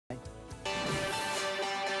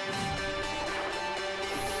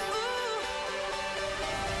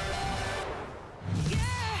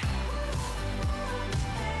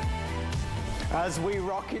As we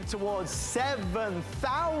rocket towards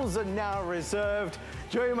 7,000 now reserved,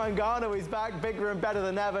 Joy Mangano is back bigger and better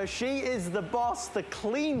than ever. She is the boss, the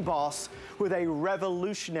CleanBoss, with a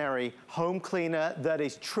revolutionary home cleaner that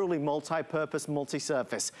is truly multi-purpose,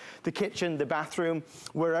 multi-surface. The kitchen, the bathroom,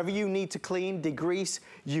 wherever you need to clean, degrease,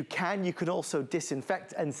 you can. You can also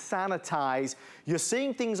disinfect and sanitize. You're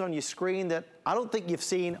seeing things on your screen that I don't think you've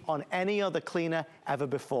seen on any other cleaner ever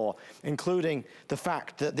before, including the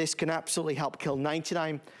fact that this can absolutely help kill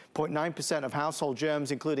 99.9% of household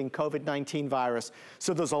germs, including COVID-19 virus.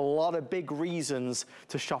 So there's a lot of big reasons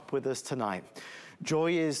to shop with us tonight.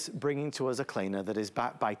 Joy is bringing to us a cleaner that is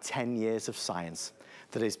backed by 10 years of science,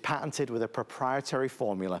 that is patented with a proprietary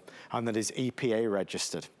formula, and that is EPA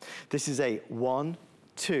registered. This is a 1,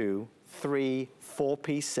 2, 3,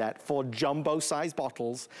 4-piece set, 4 jumbo-sized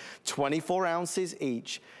bottles, 24 ounces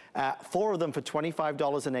each. 4 of them for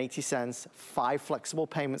 $25.80. 5 flexible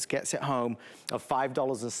payments gets it home of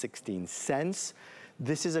 $5.16.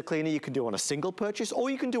 This is a cleaner you can do on a single purchase, or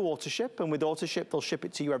you can do auto ship, and with auto ship, they'll ship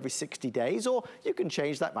it to you every 60 days, or you can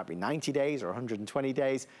change that, might be 90 days or 120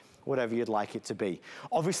 days, whatever you'd like it to be.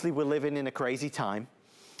 Obviously, we're living in a crazy time,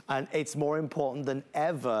 and it's more important than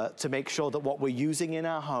ever to make sure that what we're using in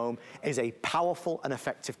our home is a powerful and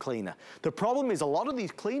effective cleaner. The problem is a lot of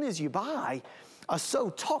these cleaners you buy are so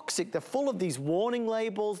toxic. They're full of these warning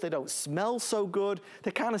labels. They don't smell so good.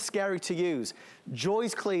 They're kind of scary to use.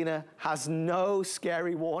 Joy's cleaner has no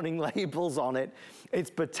scary warning labels on it. It's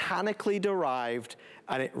botanically derived,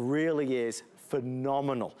 and it really is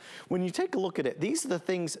phenomenal. When you take a look at it, these are the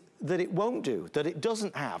things that it won't do, that it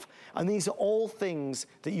doesn't have. And these are all things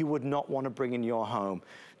that you would not want to bring in your home.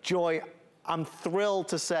 Joy, I'm thrilled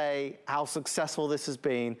to say how successful this has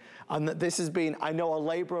been, and that this has been, I know, a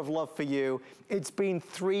labor of love for you. It's been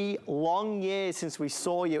 3 long years since we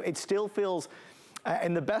saw you. It still feels,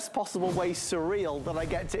 in the best possible way, surreal that I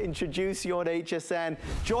get to introduce you on HSN.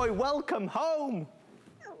 Joy, welcome home.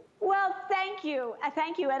 Well, thank you.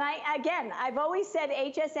 Thank you. And I've always said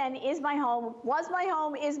HSN is my home, was my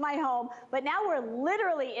home, is my home, but now we're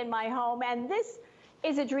literally in my home, and this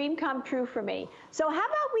is a dream come true for me. So how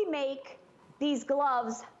about we make these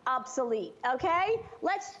gloves obsolete, okay?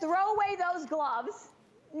 Let's throw away those gloves,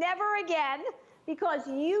 never again, because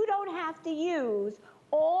you don't have to use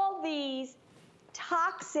all these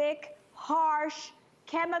toxic, harsh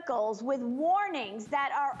chemicals with warnings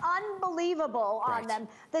that are unbelievable on them.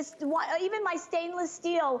 Even my stainless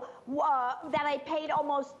steel that I paid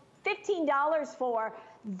almost $15 for,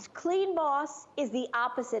 CleanBoss is the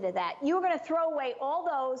opposite of that. You're going to throw away all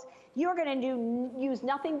those. You're going to use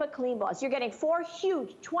nothing but CleanBoss. You're getting 4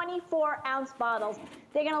 huge 24-ounce bottles.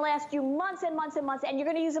 They're going to last you months and months and months, and you're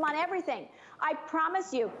going to use them on everything. I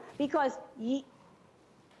promise you, because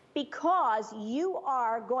you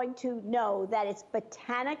are going to know that it's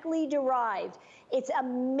botanically derived. It's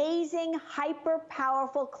amazing,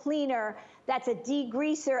 hyper-powerful cleaner that's a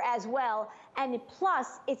degreaser as well. And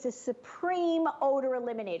plus, it's a supreme odor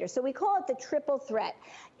eliminator. So we call it the triple threat.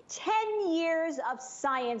 10 years of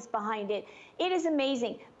science behind it. It is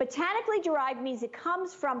amazing. Botanically derived means it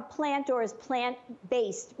comes from plant or is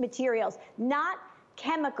plant-based materials, not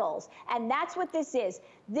chemicals. And that's what this is.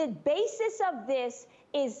 The basis of this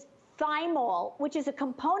is thymol, which is a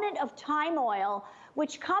component of thyme oil,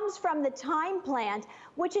 which comes from the thyme plant,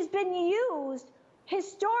 which has been used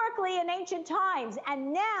historically in ancient times,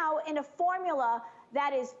 and now in a formula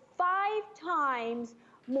that is 5 times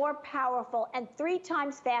more powerful and 3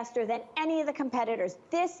 times faster than any of the competitors.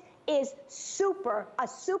 This is a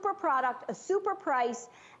super product, a super price,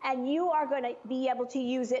 and you are going to be able to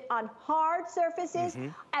use it on hard surfaces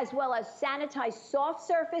as well as sanitized soft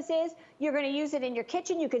surfaces. You're going to use it in your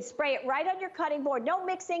kitchen. You can spray it right on your cutting board. No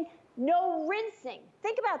mixing, no rinsing.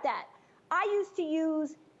 Think about that. I used to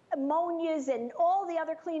use ammonias and all the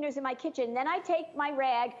other cleaners in my kitchen. Then I take my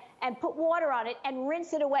rag and put water on it and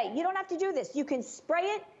rinse it away. You don't have to do this. You can spray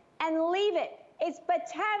it and leave it. It's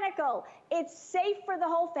botanical. It's safe for the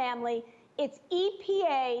whole family. It's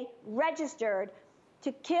EPA registered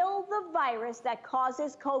to kill the virus that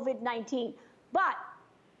causes COVID-19. But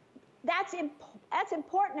that's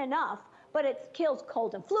important enough, but it kills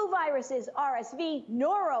cold and flu viruses, RSV,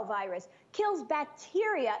 norovirus, kills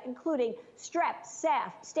bacteria, including strep,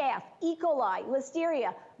 staph, E. coli,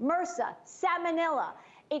 listeria, MRSA, salmonella.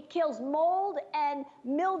 It kills mold and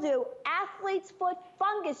mildew, athlete's foot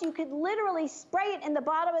fungus. You could literally spray it in the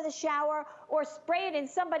bottom of the shower or spray it in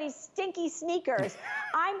somebody's stinky sneakers.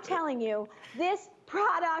 I'm telling you, this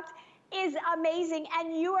product is amazing,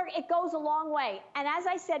 and it goes a long way. And as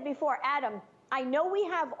I said before, Adam, I know we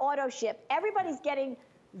have auto ship. Everybody's getting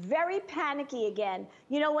very panicky again.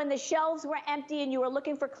 You know, when the shelves were empty and you were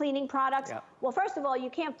looking for cleaning products? Yeah. Well, first of all, you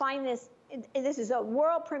can't find this. This is a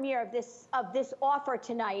world premiere of this offer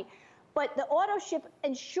tonight. But the auto ship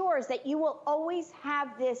ensures that you will always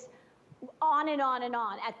have this on and on and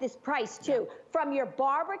on at this price too. Yeah. From your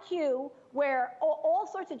barbecue, where all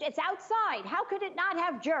sorts of, it's outside. How could it not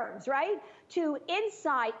have germs, right? To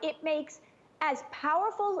inside, it makes, as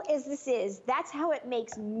powerful as this is, that's how it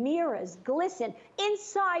makes mirrors glisten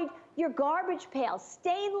inside your garbage pail.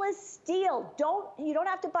 Stainless steel. You don't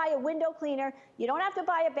have to buy a window cleaner. You don't have to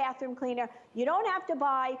buy a bathroom cleaner. You don't have to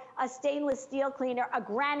buy a stainless steel cleaner, a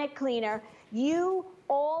granite cleaner.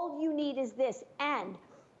 All you need is this. And,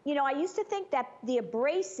 you know, I used to think that the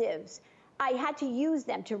abrasives, I had to use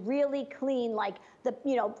them to really clean, like the,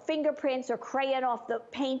 you know, fingerprints or crayon off the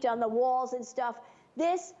paint on the walls and stuff.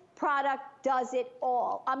 This product does it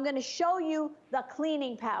all. I'm going to show you the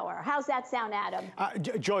cleaning power. How's that sound, Adam?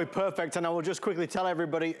 Joy, perfect. And I will just quickly tell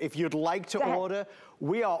everybody, if you'd like to order,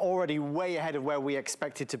 we are already way ahead of where we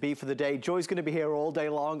expected to be for the day. Joy's going to be here all day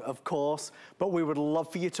long, of course, but we would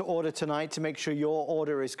love for you to order tonight to make sure your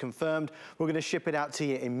order is confirmed. We're going to ship it out to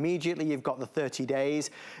you immediately. You've got the 30 days.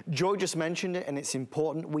 Joy just mentioned it, and it's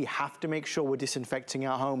important. We have to make sure we're disinfecting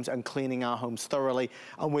our homes and cleaning our homes thoroughly.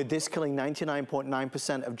 And with this killing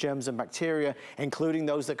 99.9% of germs and bacteria, including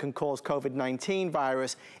those that can cause COVID-19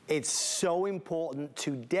 virus, it's so important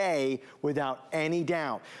today without any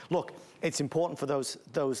doubt. Look, it's important for those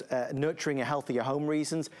nurturing a healthier home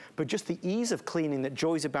reasons, but just the ease of cleaning that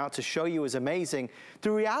Joy's about to show you is amazing.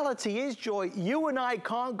 The reality is, Joy, you and I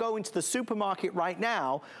can't go into the supermarket right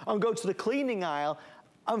now and go to the cleaning aisle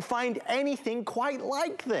and find anything quite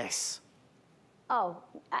like this. Oh,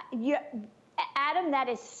 Adam, that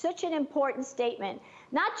is such an important statement.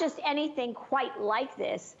 Not just anything quite like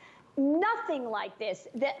this, nothing like this.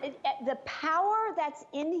 The power that's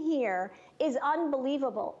in here is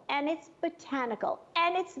unbelievable, and it's botanical,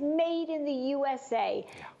 and it's made in the USA,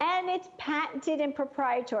 and it's patented and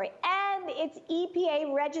proprietary, and it's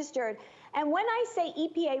EPA registered. And when I say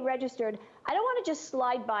EPA registered, I don't want to just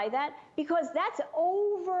slide by that, because that's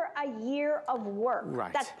over a year of work.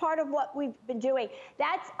 Right. That's part of what we've been doing.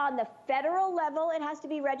 That's on the federal level, it has to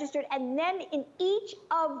be registered, and then in each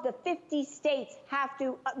of the 50 states have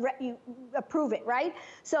to approve it, right?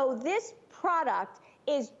 So this product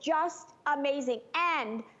is just amazing.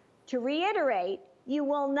 And to reiterate, you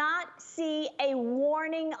will not see a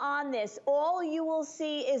warning on this. All you will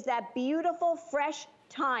see is that beautiful fresh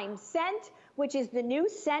thyme scent, which is the new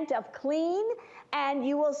scent of clean, and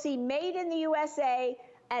you will see made in the USA,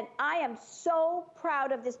 and I am so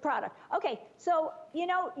proud of this product. Okay, so, you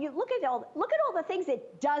know, you look at all the things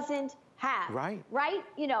it doesn't have. Right. Right?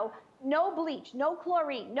 You know, no bleach, no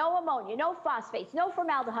chlorine, no ammonia, no phosphates, no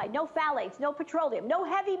formaldehyde, no phthalates, no petroleum, no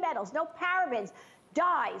heavy metals, no parabens,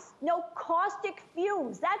 dyes, no caustic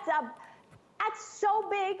fumes. That's so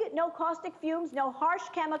big. No caustic fumes, no harsh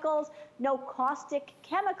chemicals, no caustic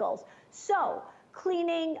chemicals. So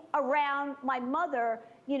cleaning around, my mother,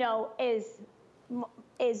 you know,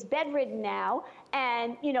 is bedridden now,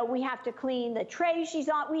 and, you know, we have to clean the tray she's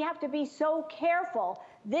on. We have to be so careful.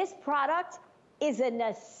 This product is a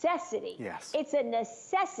necessity. Yes. It's a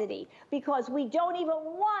necessity, because we don't even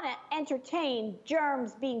want to entertain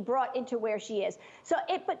germs being brought into where she is. So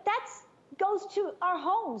but that goes to our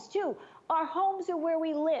homes too. Our homes are where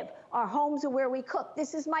we live. Our homes are where we cook.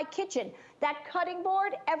 This is my kitchen. That cutting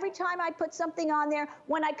board, every time I put something on there,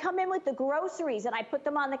 when I come in with the groceries and I put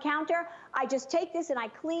them on the counter, I just take this and I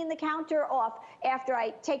clean the counter off after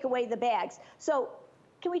I take away the bags. So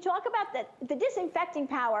can we talk about the disinfecting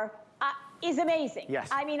power? Is amazing. Yes.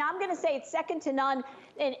 I mean, I'm going to say it's second to none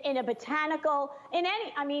in a botanical, in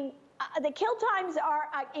any, I mean, the kill times are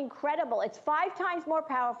incredible. It's 5 times more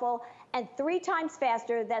powerful and 3 times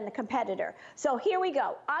faster than the competitor. So here we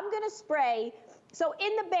go. I'm going to spray. So in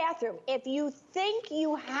the bathroom, if you think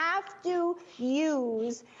you have to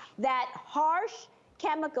use that harsh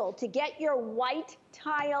chemical to get your white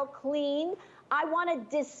tile clean, I want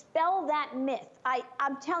to dispel that myth.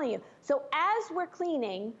 I'm telling you. So as we're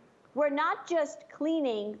cleaning, we're not just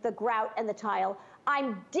cleaning the grout and the tile.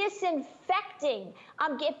 I'm disinfecting.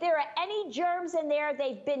 If there are any germs in there,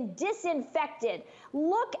 they've been disinfected.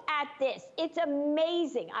 Look at this. It's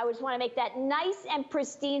amazing. I just want to make that nice and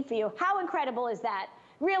pristine for you. How incredible is that?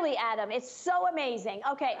 Really, Adam, it's so amazing.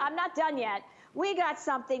 Okay, I'm not done yet. We got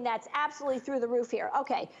something that's absolutely through the roof here.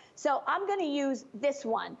 Okay, so I'm going to use this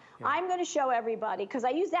one. Yeah. I'm going to show everybody, because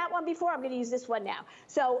I used that one before. I'm going to use this one now.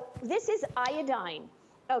 So this is iodine.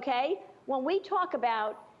 Okay, when we talk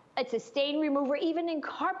about It's a stain remover, even in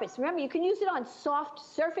carpets. Remember, you can use it on soft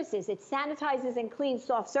surfaces. It sanitizes and cleans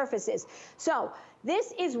soft surfaces. So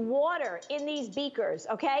this is water in these beakers,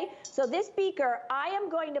 okay? So this beaker, I am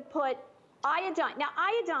going to put iodine. Now,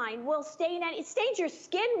 iodine will stain, and it stains your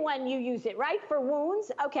skin when you use it, right? For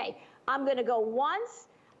wounds. Okay, I'm going to go once.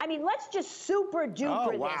 I mean, let's just super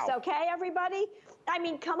duper this, okay, everybody? I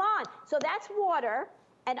mean, come on. So that's water,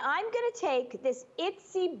 and I'm going to take this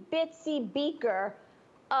itsy bitsy beaker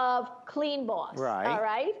of CleanBoss, all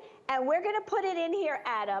right? And we're gonna put it in here,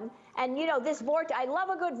 Adam. And you know, this vortex, I love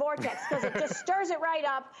a good vortex because it just stirs it right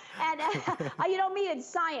up. And you know me in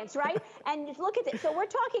science, right? And look at this, so we're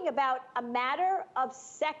talking about a matter of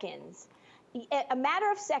seconds. A matter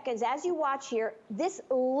of seconds, as you watch here, this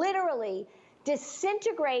literally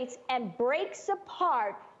disintegrates and breaks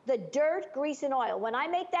apart the dirt, grease, and oil. When I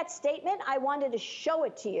make that statement, I wanted to show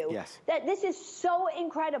it to you. Yes. That this is so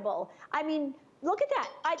incredible. I mean, look at that.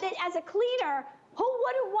 As a cleaner, who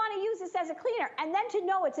wouldn't want to use this as a cleaner? And then to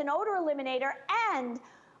know it's an odor eliminator and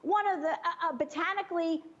one of the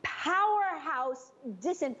botanically powerhouse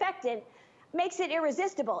disinfectant makes it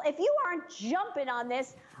irresistible. If you aren't jumping on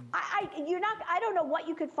this, I don't know what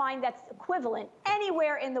you could find that's equivalent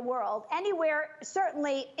anywhere in the world, anywhere,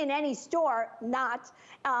 certainly in any store, not.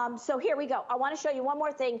 So here we go. I want to show you one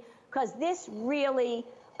more thing because this really,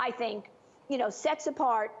 I think, you know, sets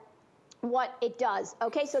apart what it does.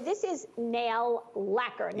 Okay, so this is nail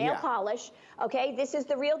lacquer, nail polish. Okay, this is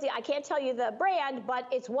the real deal. I can't tell you the brand, but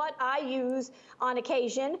it's what I use on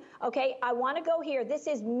occasion. Okay, I want to go here. This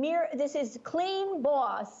is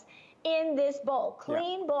CleanBoss in this bowl.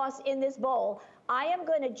 CleanBoss in this bowl. I am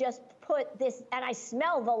going to just put this, and I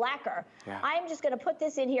smell the lacquer. I am just going to put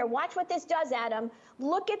this in here. Watch what this does, Adam.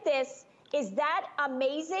 Look at this. Is that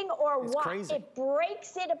amazing or what? Crazy. It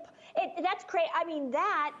breaks it. That's crazy. I mean,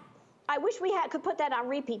 that. I wish we could put that on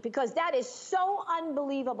repeat because that is so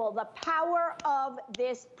unbelievable, the power of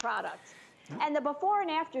this product. And the before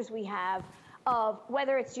and afters we have of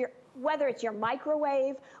whether it's your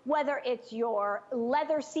microwave, whether it's your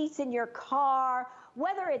leather seats in your car,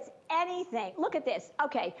 whether it's anything. Look at this.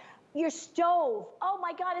 Okay, your stove. Oh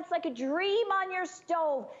my God, it's like a dream on your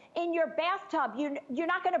stove. In your bathtub, you're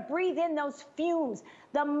not going to breathe in those fumes.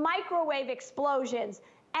 The microwave explosions.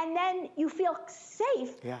 And then you feel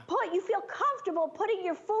safe, you feel comfortable putting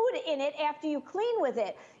your food in it after you clean with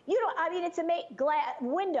it. You don't, I mean, it's glass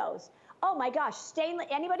windows. Oh my gosh,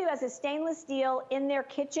 anybody who has a stainless steel in their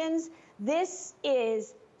kitchens, this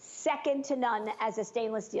is second to none as a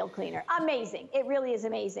stainless steel cleaner. Amazing, it really is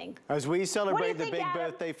amazing. As we celebrate the big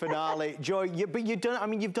birthday finale, Joy, but you've done, I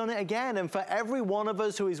mean, you've done it again. And for every one of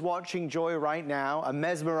us who is watching Joy right now, and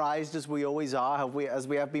mesmerized as we always are, as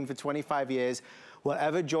we have been for 25 years,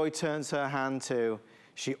 whatever Joy turns her hand to,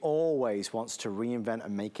 she always wants to reinvent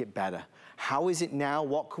and make it better. How is it now?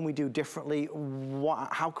 What can we do differently?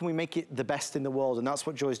 How can we make it the best in the world? And that's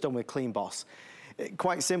what Joy's done with CleanBoss.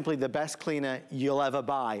 Quite simply, the best cleaner you'll ever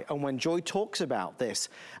buy. And when Joy talks about this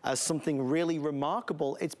as something really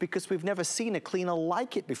remarkable, it's because we've never seen a cleaner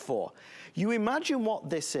like it before. You imagine what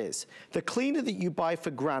this is. The cleaner that you buy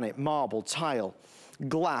for granite, marble, tile,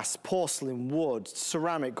 glass, porcelain, wood,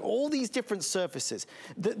 ceramic, all these different surfaces.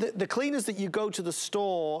 The cleaners that you go to the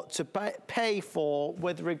store to pay for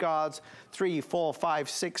with regards $3, $4, $5,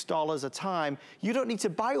 $6 a time, you don't need to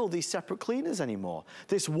buy all these separate cleaners anymore.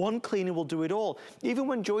 This one cleaner will do it all. Even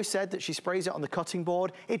when Joy said that she sprays it on the cutting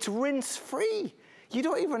board, it's rinse-free. You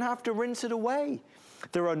don't even have to rinse it away.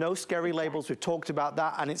 There are no scary labels. We've talked about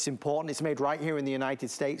that, and it's important. It's made right here in the United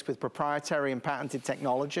States with proprietary and patented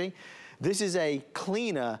technology. This is a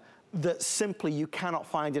cleaner that simply you cannot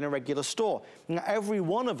find in a regular store. Now, every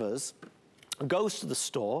one of us goes to the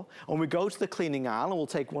store and we go to the cleaning aisle and we'll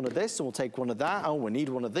take one of this and we'll take one of that. Oh, we need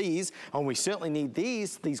one of these, and we certainly need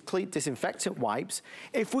these disinfectant wipes.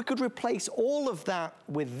 If we could replace all of that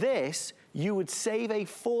with this, you would save a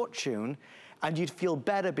fortune and you'd feel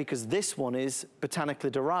better because this one is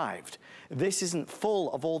botanically derived. This isn't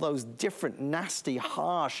full of all those different nasty,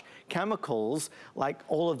 harsh chemicals like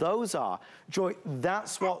all of those are. Joy,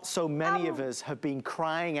 that's what so many of us have been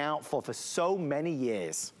crying out for so many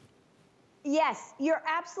years. Yes, you're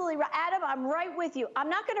absolutely right. Adam, I'm right with you. I'm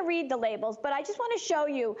not gonna read the labels, but I just wanna show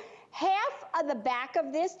you half of the back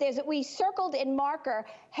of this, we circled in marker,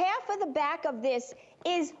 half of the back of this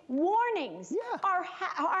is warnings, our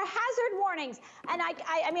hazard warnings. And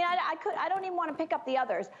I don't even want to pick up the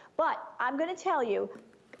others, but I'm going to tell you,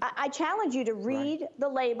 I challenge you to read the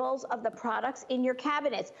labels of the products in your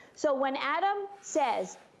cabinets. So when Adam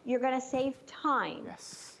says you're going to save time,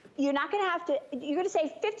 you're not going to have to, you're going to save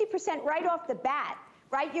 50% right off the bat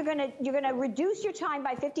right? You're gonna reduce your time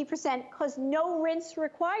by 50% because no rinse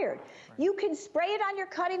required. Right. You can spray it on your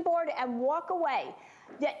cutting board and walk away.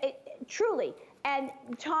 Truly. And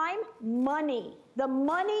time, money. The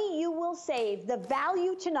money you will save, the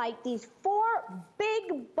value tonight, these 4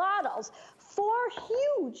 big bottles, 4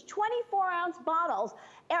 huge 24-ounce bottles,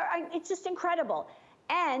 it's just incredible.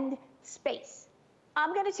 And space.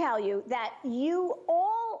 I'm gonna tell you that you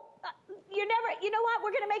know what,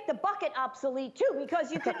 we're gonna make the bucket obsolete too,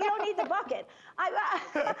 because you don't need the bucket. I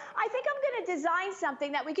think I'm gonna design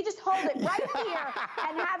something that we could just hold it right here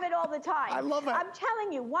and have it all the time. I love it. I'm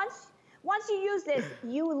telling you, once you use this,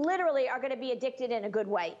 you literally are gonna be addicted in a good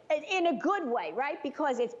way. In a good way, right?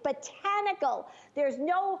 Because it's botanical. There's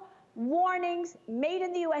no warnings, made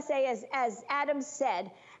in the USA, as Adam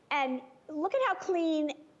said. And look at how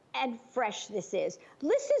clean and fresh this is.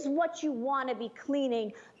 This is what you want to be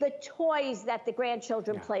cleaning, the toys that the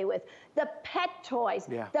grandchildren play with, the pet toys,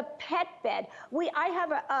 the pet bed. I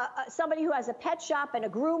have somebody who has a pet shop and a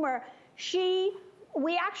groomer.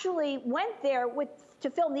 We actually went there to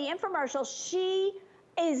film the infomercial. She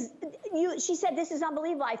said, this is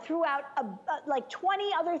unbelievable. I threw out like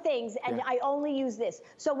 20 other things and I only use this.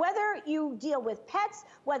 So whether you deal with pets,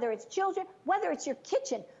 whether it's children, whether it's your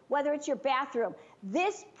kitchen, whether it's your bathroom,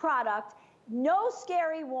 this product, no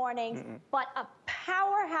scary warnings, but a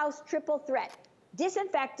powerhouse triple threat.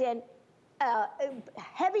 Disinfectant,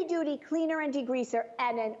 heavy duty cleaner and degreaser,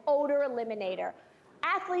 and an odor eliminator.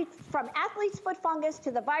 From athlete's foot fungus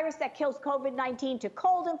to the virus that kills COVID-19 to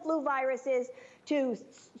cold and flu viruses to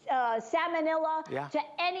salmonella to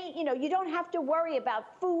any, you don't have to worry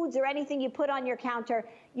about foods or anything you put on your counter.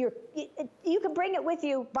 You can bring it with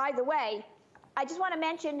you. By the way, I just want to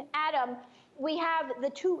mention, Adam, we have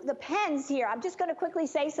the pens here. I'm just going to quickly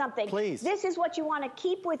say something. Please. This is what you want to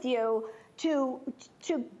keep with you to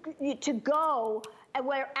go and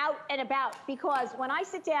we're out and about, because when I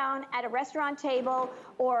sit down at a restaurant table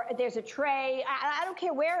or there's a tray, I don't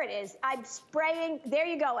care where it is, I'm spraying. There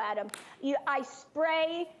you go, Adam. I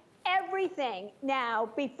spray everything now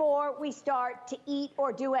before we start to eat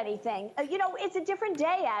or do anything. It's a different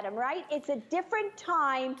day, Adam, right? It's a different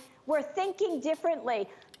time. We're thinking differently.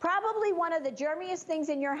 Probably one of the germiest things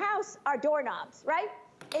in your house are doorknobs, right?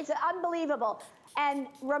 It's unbelievable. And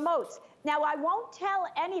remotes. Now, I won't tell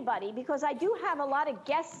anybody because I do have a lot of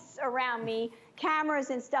guests around me, cameras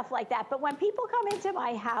and stuff like that. But when people come into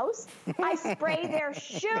my house, I spray their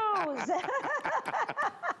shoes.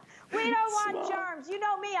 We don't want germs. You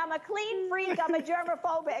know me, I'm a clean freak, I'm a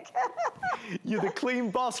germophobic. You're the clean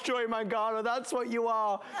boss, Joy Mangano, that's what you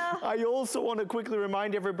are. I also want to quickly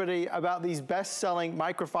remind everybody about these best-selling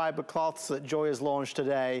microfiber cloths that Joy has launched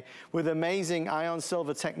today with amazing ion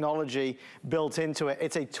silver technology built into it.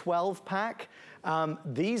 It's a 12-pack.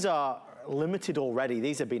 These are limited already.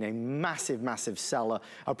 These have been a massive, massive seller,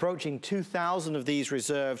 approaching 2,000 of these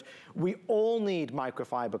reserved. We all need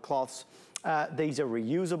microfiber cloths. These are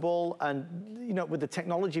reusable, and with the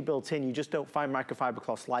technology built in, you just don't find microfiber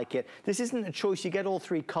cloths like it. This isn't a choice. You get all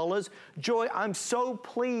 3 colors. Joy, I'm so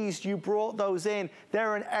pleased you brought those in.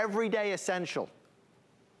 They're an everyday essential.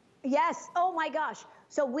 Yes. Oh my gosh.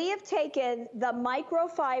 So we have taken the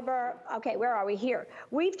microfiber, okay, where are we here?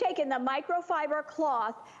 We've taken the microfiber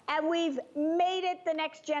cloth and we've made it the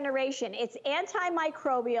next generation. It's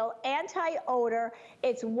antimicrobial, anti-odor,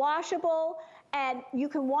 it's washable, and you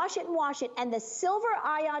can wash it and wash it. And the silver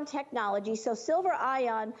ion technology, so silver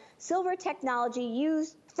technology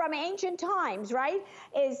used from ancient times, right?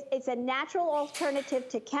 It's a natural alternative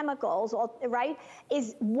to chemicals, right?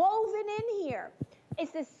 Is woven in here.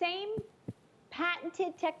 It's the same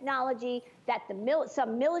patented technology that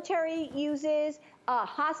some military uses,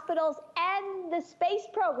 hospitals, and the space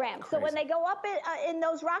program. Crazy. So when they go up in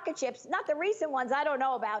those rocket ships, not the recent ones I don't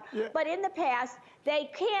know about, but in the past, they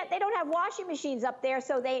don't have washing machines up there,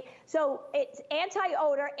 so it's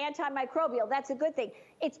anti-odor, antimicrobial. That's a good thing.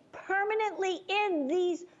 It's permanently in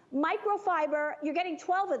these microfiber. You're getting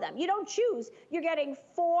 12 of them. You don't choose. You're getting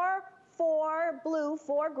 4 blue,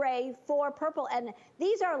 4 gray, 4 purple, and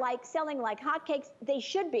these are selling like hotcakes. They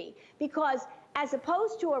should be, because as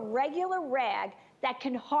opposed to a regular rag that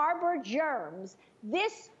can harbor germs,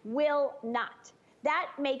 this will not. That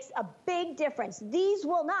makes a big difference. These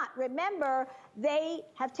will not. Remember, they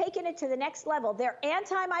have taken it to the next level. They're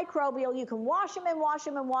antimicrobial. You can wash them and wash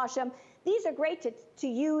them and wash them. These are great to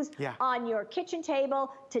use on your kitchen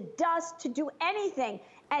table, to dust, to do anything.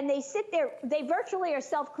 And they sit there, they virtually are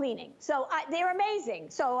self-cleaning. So they're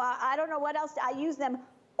amazing. So I don't know what else, I use them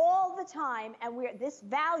all the time, and this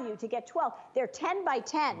value to get 12, they're 10 by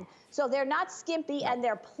 10. So they're not skimpy and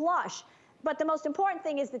they're plush. but the most important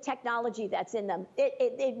thing is the technology that's in them.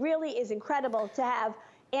 It really is incredible to have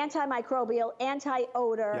antimicrobial,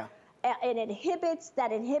 anti-odor, and it inhibits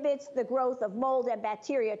the growth of mold and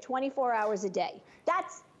bacteria 24 hours a day.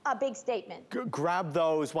 That's a big statement. Grab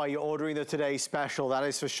those while you're ordering the Today Special, that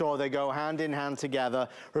is for sure. They go hand in hand together.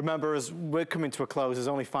 Remember, as we're coming to a close, there's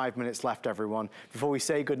only 5 minutes left, everyone. Before we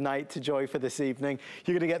say goodnight to Joy for this evening,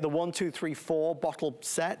 you're gonna get the 1, 2, 3, 4 bottle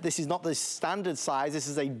set. This is not the standard size, this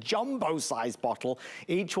is a jumbo size bottle.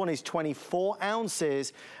 Each one is 24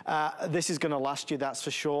 ounces. This is gonna last you, that's for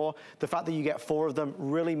sure. The fact that you get 4 of them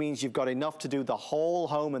really means you've got enough to do the whole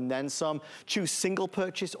home and then some. Choose single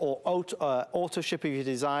purchase or auto ship if you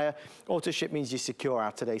desire. Auto ship means you secure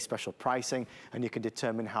our Today's Special pricing and you can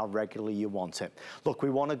determine how regularly you want it. Look, we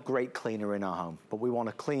want a great cleaner in our home, but we want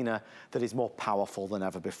a cleaner that is more powerful than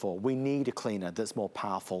ever before. We need a cleaner that's more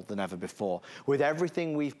powerful than ever before. With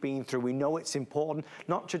everything we've been through, we know it's important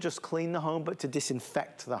not to just clean the home, but to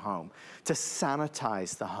disinfect the home, to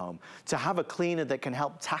sanitize the home, to have a cleaner that can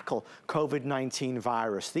help tackle COVID-19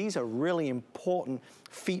 virus. These are really important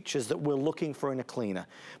features that we're looking for in a cleaner.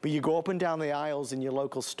 But you go up and down the aisles in your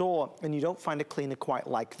local store and you don't find a cleaner quite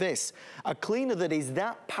like this. A cleaner that is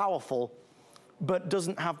that powerful but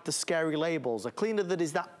doesn't have the scary labels. A cleaner that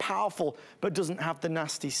is that powerful but doesn't have the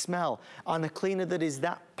nasty smell. And a cleaner that is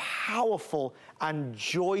that powerful and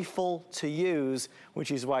joyful to use,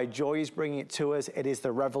 which is why Joy is bringing it to us. It is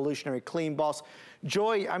the revolutionary CleanBoss.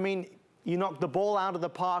 Joy, I mean, you knocked the ball out of the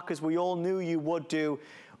park as we all knew you would do.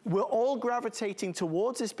 We're all gravitating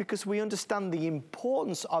towards this because we understand the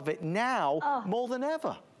importance of it now more than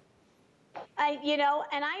ever. You know,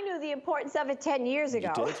 and I knew the importance of it 10 years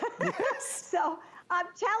ago. You did? Yes. So I'm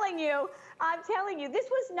telling you, this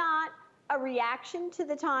was not a reaction to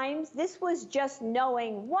the times. This was just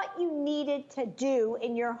knowing what you needed to do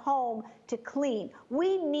in your home to clean.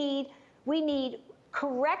 We need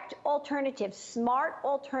correct alternatives, smart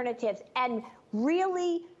alternatives, and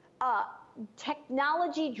really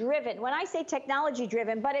technology driven. When I say technology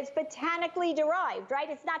driven, but it's botanically derived, right?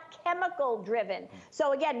 It's not chemical driven.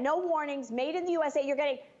 So again, no warnings, made in the USA. You're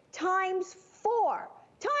getting times 4,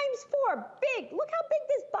 big. Look how big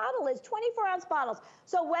this bottle is, 24-ounce bottles.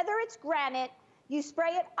 So whether it's granite, you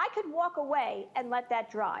spray it, I could walk away and let that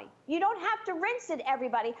dry. You don't have to rinse it,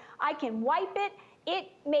 everybody. I can wipe it. It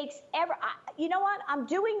makes you know what? I'm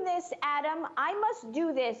doing this, Adam. I must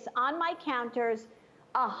do this on my counters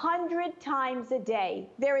 100 times a day.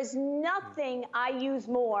 There is nothing I use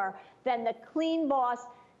more than the CleanBoss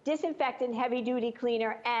disinfectant heavy duty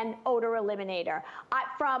cleaner and odor eliminator.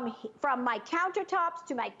 From my countertops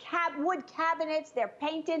to my wood cabinets, they're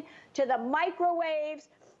painted, to the microwaves,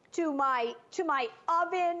 to my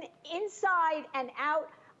oven, inside and out.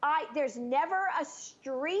 There's never a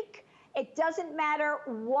streak. It doesn't matter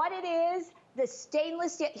what it is. The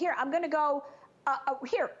stainless steel. Here, I'm going to go.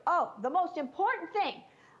 Here, the most important thing,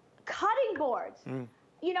 cutting boards.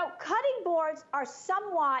 You know, cutting boards are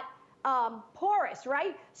somewhat porous,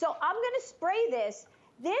 right? So I'm going to spray this.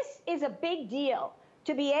 This is a big deal.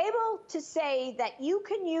 To be able to say that you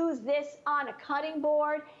can use this on a cutting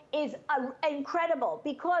board is incredible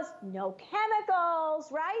because no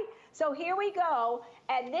chemicals, right? So here we go.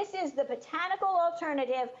 And this is the botanical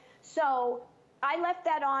alternative. So I left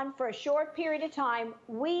that on for a short period of time.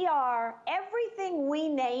 Everything we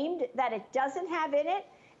named that it doesn't have in it,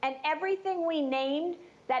 and everything we named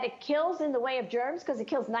that it kills in the way of germs, because it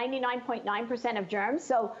kills 99.9% of germs.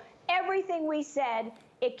 So everything we said,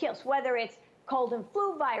 it kills, whether it's cold and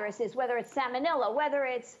flu viruses, whether it's salmonella, whether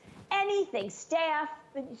it's anything, staph,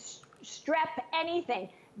 strep, anything.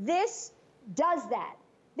 This does that.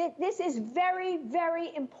 This is very,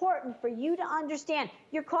 very important for you to understand.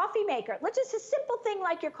 Your coffee maker, let's just a simple thing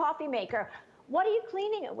like your coffee maker. What are you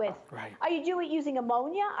cleaning it with? Right. Are you using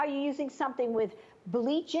ammonia? Are you using something with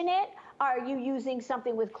bleach in it? Are you using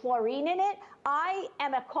something with chlorine in it? I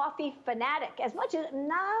am a coffee fanatic, as much as,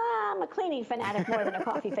 I'm a cleaning fanatic more than a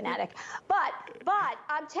coffee fanatic. But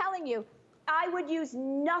I'm telling you, I would use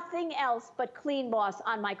nothing else but CleanBoss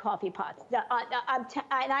on my coffee pots.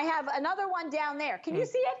 And I have another one down there. Can you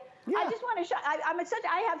see it? Yeah. I just want to show.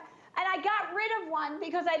 And I got rid of one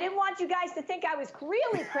because I didn't want you guys to think I was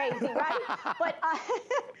really crazy, right?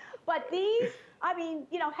 But these, I mean,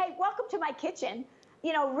 you know, hey, welcome to my kitchen.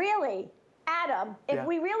 You know, really, Adam, if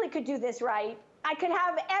we really could do this right, I could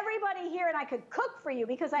have everybody here and I could cook for you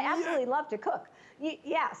because I absolutely love to cook.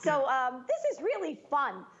 So this is really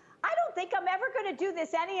fun. I don't think I'm ever going to do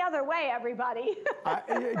this any other way, everybody.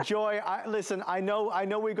 Joy, listen, I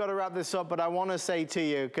know we've got to wrap this up, but I want to say to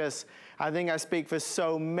you, because I think I speak for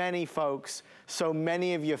so many folks, so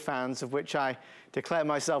many of your fans, of which I declare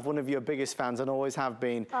myself one of your biggest fans and always have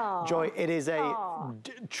been. Aww. Joy, it is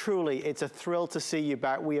truly, it's a thrill to see you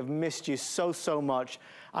back. We have missed you so, so much,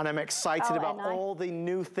 and I'm excited about all the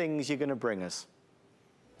new things you're going to bring us.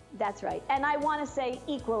 That's right. And I want to say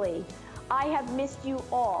equally, I have missed you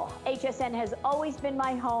all. HSN has always been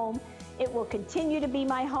my home. It will continue to be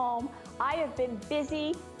my home. I have been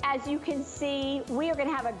busy. As you can see, we are going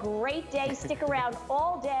to have a great day. Stick around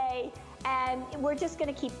all day, and we're just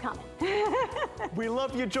going to keep coming. We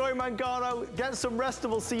love you, Joy Mangano. Get some rest,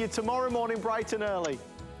 and we'll see you tomorrow morning bright and early.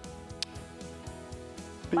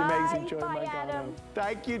 The amazing Joy Mangano. Adam.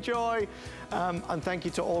 Thank you, Joy. And thank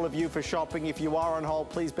you to all of you for shopping. If you are on hold,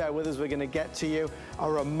 please bear with us. We're going to get to you. A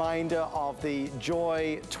reminder of the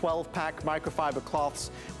Joy 12-pack microfiber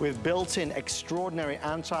cloths with built-in extraordinary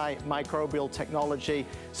antimicrobial technology.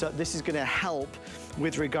 So this is going to help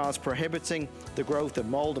with regards prohibiting the growth of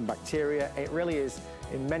mold and bacteria. It really is,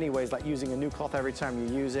 in many ways, like using a new cloth every time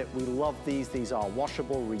you use it. We love these. These are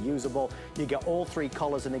washable, reusable. You get all 3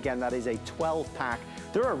 colors, and again, that is a 12-pack.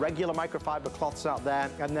 There are regular microfiber cloths out there,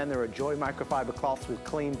 and then there are Joy microfiber cloths with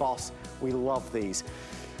CleanBoss. We love these.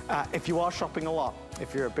 If you are shopping a lot,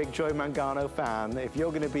 if you're a big Joy Mangano fan, if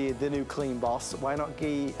you're going to be the new CleanBoss, why not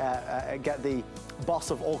get the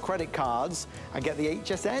boss of all credit cards and get the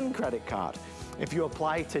HSN credit card? If you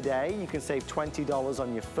apply today, you can save $20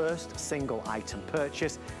 on your first single item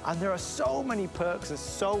purchase. And there are so many perks and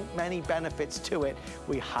so many benefits to it.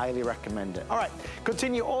 We highly recommend it. All right,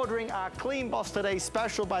 continue ordering our CleanBoss Today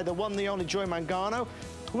special by the one, the only Joy Mangano.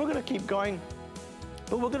 We're going to keep going,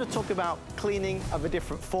 but we're going to talk about cleaning of a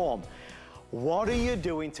different form. What are you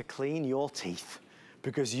doing to clean your teeth?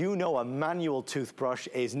 Because you know a manual toothbrush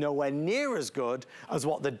is nowhere near as good as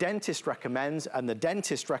what the dentist recommends, and the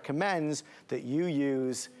dentist recommends that you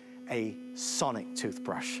use a sonic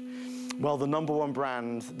toothbrush. Well, the #1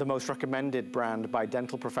 brand, the most recommended brand by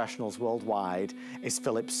dental professionals worldwide is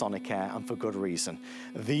Philips Sonicare, and for good reason.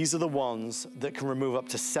 These are the ones that can remove up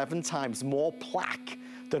to 7 times more plaque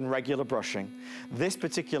than regular brushing. This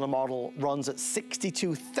particular model runs at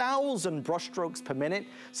 62,000 brush strokes per minute,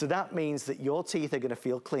 so that means that your teeth are going to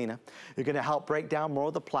feel cleaner. You're going to help break down more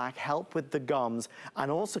of the plaque, help with the gums, and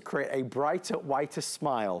also create a brighter, whiter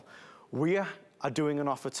smile. We are doing an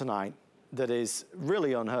offer tonight that is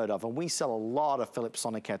really unheard of, and we sell a lot of Philips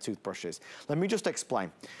Sonicare toothbrushes. Let me just explain.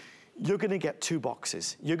 You're going to get 2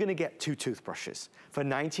 boxes. You're going to get 2 toothbrushes for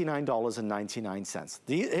 $99.99.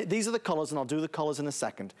 These are the colors, and I'll do the colors in a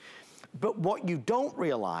second. But what you don't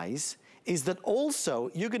realize is that also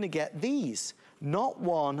you're going to get these, not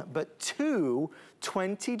 1, but 2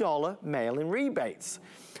 $20 mail-in rebates.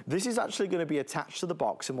 This is actually going to be attached to the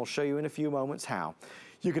box, and we'll show you in a few moments how.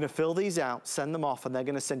 You're going to fill these out, send them off, and they're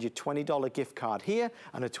going to send you a $20 gift card here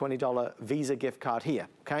and a $20 Visa gift card here,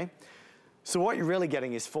 okay? So what you're really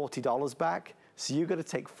getting is $40 back. So you've got to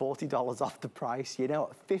take $40 off the price. You're now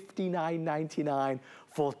at $59.99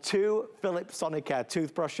 for 2 Philips Sonicare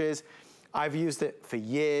toothbrushes. I've used it for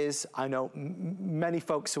years. I know many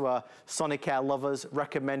folks who are Sonicare lovers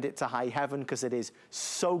recommend it to high heaven because it is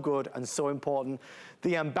so good and so important.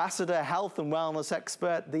 The Ambassador Health and Wellness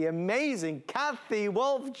Expert, the amazing Kathy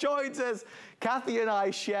Wolf, joins us. Kathy and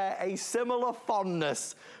I share a similar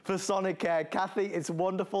fondness for Sonicare. Kathy, it's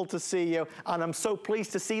wonderful to see you, and I'm so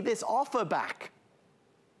pleased to see this offer back.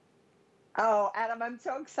 Oh, Adam, I'm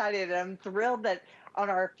so excited. I'm thrilled that on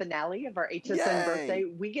our finale of our HSN birthday,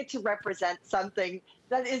 we get to represent something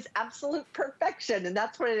that is absolute perfection, and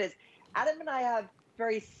that's what it is. Adam and I have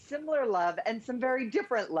very similar love and some very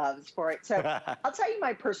different loves for it. So I'll tell you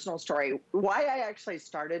my personal story, why I actually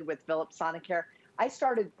started with Philips Sonicare. I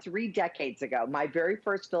started 3 decades ago, my very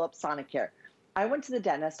first Philips Sonicare. I went to the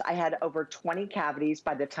dentist. I had over 20 cavities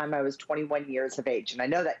by the time I was 21 years of age, and I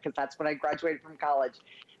know that because that's when I graduated from college.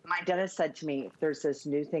 My dentist said to me, there's this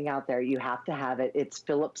new thing out there. You have to have it. It's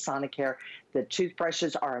Philips Sonicare. The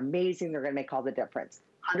toothbrushes are amazing. They're going to make all the difference.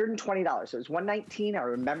 $120. It was $119. I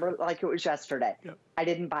remember it like it was yesterday. Yep. I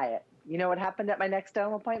didn't buy it. You know what happened at my next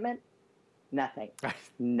dental appointment? Nothing.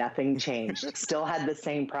 Nothing changed. Still had the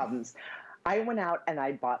same problems. I went out and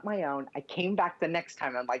I bought my own. I came back the next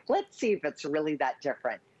time. I'm like, let's see if it's really that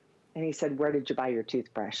different. And he said, where did you buy your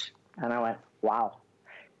toothbrush? And I went, wow.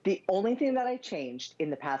 The only thing that I changed in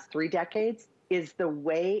the past 3 decades is the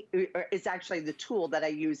way, is actually the tool that I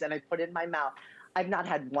use and I put in my mouth. I've not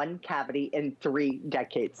had one cavity in 3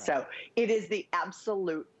 decades. Right. So it is the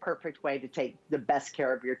absolute perfect way to take the best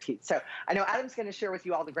care of your teeth. So I know Adam's going to share with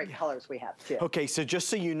you all the great colors we have too. Okay, so just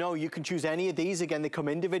so you know, you can choose any of these. Again, they come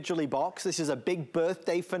individually boxed. This is a big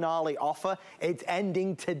birthday finale offer. It's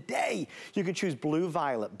ending today. You can choose blue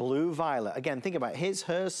violet, blue violet. Again, think about his,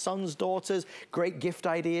 hers, sons, daughters, great gift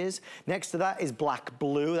ideas. Next to that is black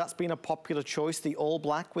blue. That's been a popular choice, the all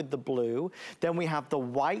black with the blue. Then we have the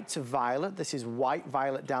white violet. This is white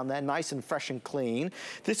violet down there, nice and fresh and clean.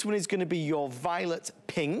 This one is going to be your violet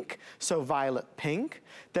pink, so violet pink.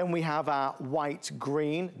 Then we have our white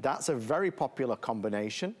green. That's a very popular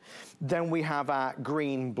combination. Then we have our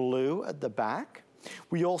green blue at the back.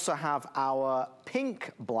 We also have our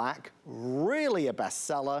pink black, really a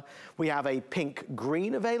bestseller. We have a pink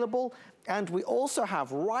green available. And we also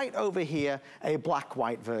have right over here a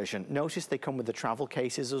black-white version. Notice they come with the travel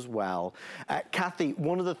cases as well. Kathy,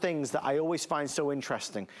 one of the things that I always find so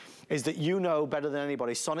interesting is that you know better than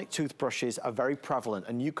anybody, sonic toothbrushes are very prevalent,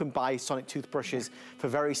 and you can buy sonic toothbrushes for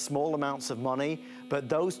very small amounts of money, but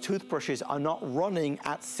those toothbrushes are not running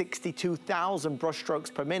at 62,000 brush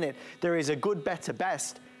strokes per minute. There is a good, better,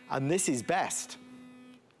 best, and this is best.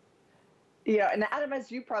 Yeah, and Adam,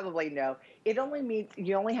 as you probably know, it only means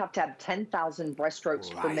you only have to have 10,000 brush strokes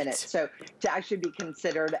per minute, so to actually be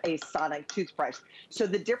considered a sonic toothbrush. So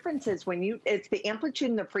the difference is it's the amplitude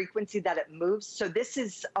and the frequency that it moves. So this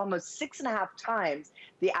is almost 6.5 times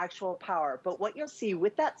the actual power. But what you'll see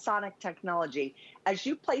with that sonic technology, as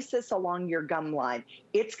you place this along your gum line,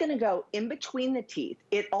 it's going to go in between the teeth.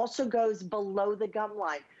 It also goes below the gum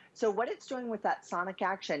line. So what it's doing with that sonic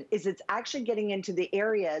action is it's actually getting into the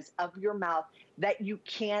areas of your mouth that you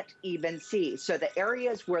can't even see. So the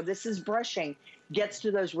areas where this is brushing gets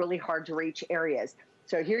to those really hard to reach areas.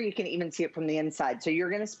 So here you can even see it from the inside. So you're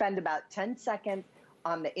going to spend about 10 seconds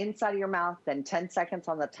on the inside of your mouth, then 10 seconds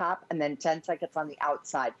on the top, and then 10 seconds on the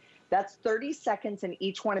outside. That's 30 seconds in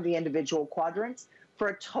each one of the individual quadrants for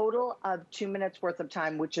a total of 2 minutes worth of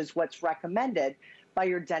time, which is what's recommended by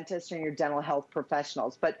your dentist and your dental health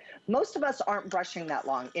professionals. But most of us aren't brushing that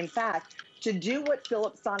long. In fact, to do what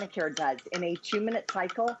Philips Sonicare does in a 2-minute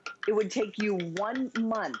cycle, it would take you 1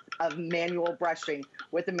 month of manual brushing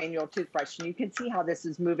with a manual toothbrush. And you can see how this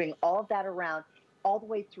is moving all of that around all the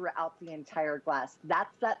way throughout the entire glass.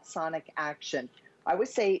 That's that sonic action. I would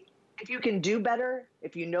say if you can do better,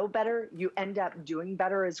 if you know better, you end up doing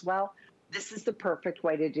better as well. This is the perfect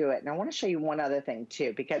way to do it. And I want to show you one other thing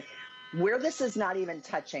too, because where this is not even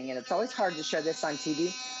touching, and it's always hard to show this on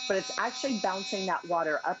TV, but it's actually bouncing that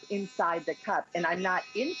water up inside the cup. And I'm not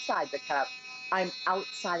inside the cup, I'm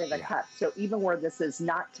outside of the cup. So even where this is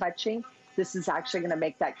not touching, this is actually going to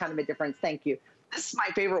make that kind of a difference. Thank you. This is my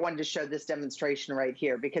favorite one to show this demonstration right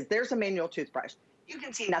here, because there's a manual toothbrush. You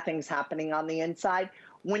can see nothing's happening on the inside.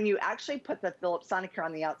 When you actually put the Philips Sonicare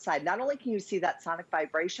on the outside, not only can you see that sonic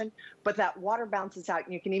vibration, but that water bounces out,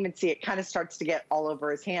 and you can even see it kind of starts to get all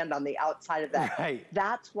over his hand on the outside of that. Right.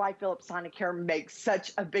 That's why Philips Sonicare makes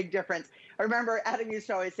such a big difference. I remember Adam used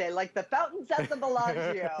to always say, like the fountains at the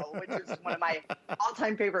Bellagio, which is one of my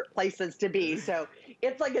all-time favorite places to be. So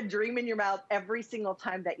it's like a dream in your mouth every single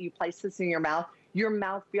time that you place this in your mouth. Your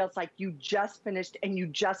mouth feels like you just finished and you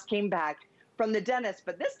just came back from the dentist,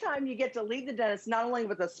 but this time you get to leave the dentist not only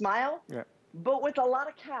with a smile, but with a lot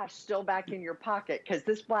of cash still back in your pocket, because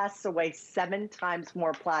this blasts away 7 times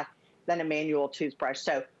more plaque than a manual toothbrush.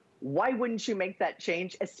 So why wouldn't you make that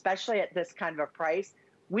change, especially at this kind of a price?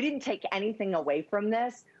 We didn't take anything away from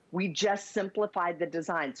this. We just simplified the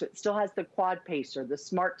design. So it still has the quad pacer, the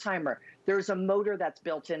smart timer. There's a motor that's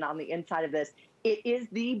built in on the inside of this. It is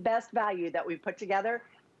the best value that we put together,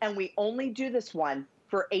 and we only do this one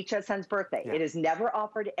for HSN's birthday. It is never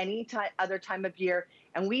offered any other time of year,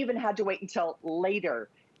 and we even had to wait until later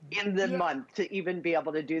in the month to even be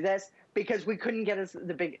able to do this, because we couldn't get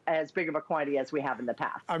as big of a quantity as we have in the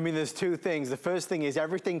past. I mean, there's 2 things. The first thing is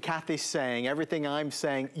everything Kathy's saying, everything I'm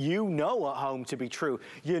saying, you know at home to be true.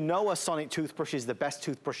 You know a sonic toothbrush is the best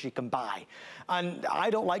toothbrush you can buy. And I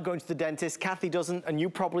don't like going to the dentist. Kathy doesn't, and you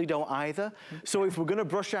probably don't either. So if we're gonna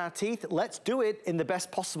brush our teeth, let's do it in the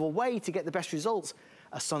best possible way to get the best results.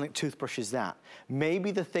 A sonic toothbrush is that.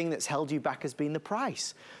 Maybe the thing that's held you back has been the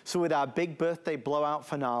price. So with our big birthday blowout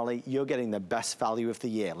finale, you're getting the best value of the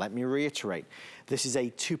year. Let me reiterate. This is a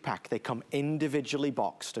 2-pack. They come individually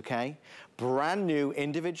boxed, okay? Brand new,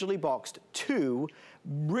 individually boxed, 2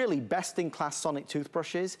 really best-in-class sonic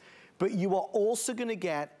toothbrushes, but you are also gonna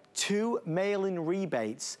get 2 mail-in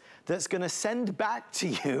rebates that's gonna send back to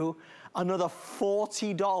you another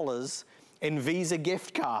 $40 in Visa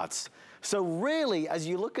gift cards. So really, as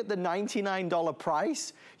you look at the $99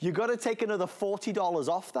 price, you got to take another $40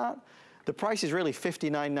 off that. The price is really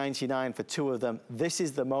 $59.99 for 2 of them. This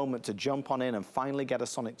is the moment to jump on in and finally get a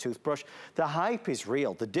sonic toothbrush. The hype is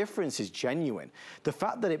real. The difference is genuine. The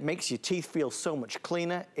fact that it makes your teeth feel so much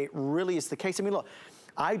cleaner, it really is the case. I mean, look,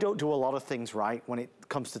 I don't do a lot of things right when it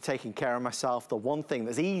comes to taking care of myself. The one thing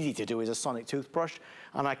that's easy to do is a sonic toothbrush.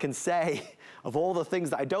 And I can say, of all the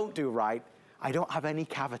things that I don't do right, I don't have any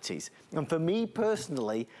cavities. And for me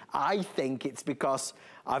personally, I think it's because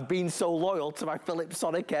I've been so loyal to my Philips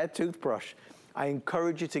Sonicare toothbrush. I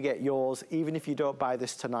encourage you to get yours. Even if you don't buy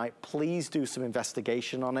this tonight, please do some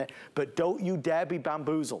investigation on it. But don't you dare be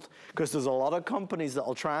bamboozled, because there's a lot of companies that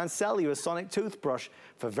will try and sell you a sonic toothbrush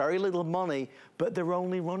for very little money, but they're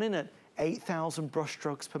only running at 8,000 brush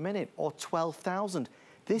strokes per minute or 12,000.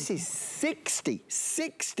 This is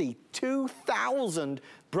 62,000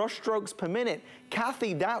 brush strokes per minute.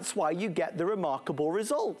 Kathy, that's why you get the remarkable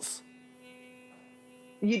results.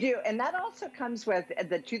 You do, and that also comes with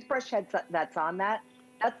the toothbrush head that's on that.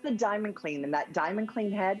 That's the Diamond Clean, and that Diamond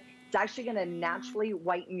Clean head, it's actually going to naturally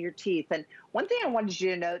whiten your teeth. And one thing I wanted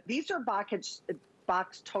you to know, these are boxed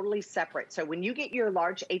totally separate. So when you get your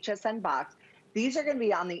large HSN box, these are going to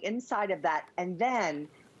be on the inside of that, and then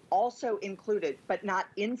also included, but not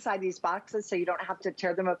inside these boxes, so you don't have to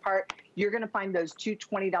tear them apart. You're going to find those two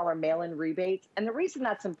 $20 mail-in rebates. And the reason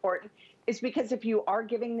that's important is because if you are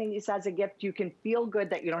giving these as a gift, you can feel good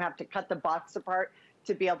that you don't have to cut the box apart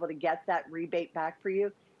to be able to get that rebate back for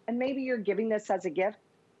you. And maybe you're giving this as a gift,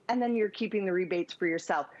 and then you're keeping the rebates for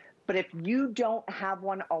yourself. But if you don't have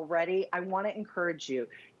one already, I want to encourage you.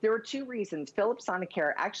 There were 2 reasons. Philips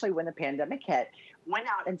Sonicare, actually, when the pandemic hit, went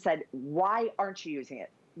out and said, why aren't you using it?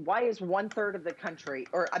 Why is 1/3 of the country,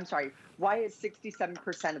 or I'm sorry, why is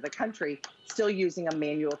 67% of the country still using a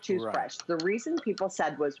manual toothbrush? Right. The reason people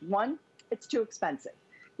said was, 1, it's too expensive.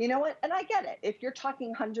 You know what? And I get it. If you're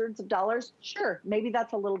talking hundreds of dollars, sure, maybe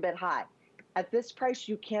that's a little bit high. At this price,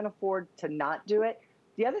 you can't afford to not do it.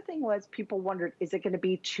 The other thing was, people wondered, is it going to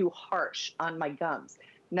be too harsh on my gums?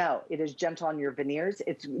 No, it is gentle on your veneers.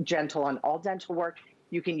 It's gentle on all dental work.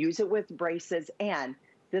 You can use it with braces, and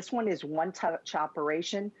this one is one-touch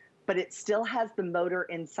operation, but it still has the motor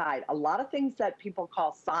inside. A lot of things that people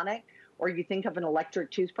call sonic, or you think of an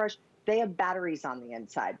electric toothbrush, they have batteries on the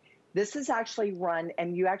inside. This is actually run,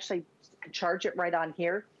 and you actually charge it right on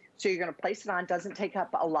here. So you're going to place it on, doesn't take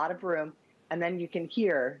up a lot of room, and then you can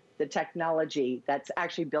hear the technology that's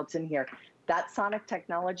actually built in here. That sonic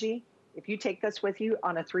technology, if you take this with you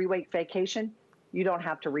on a 3-week vacation, you don't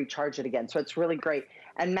have to recharge it again. So it's really great.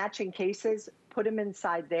 And matching cases, put them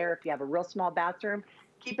inside there. If you have a real small bathroom,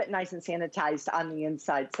 keep it nice and sanitized on the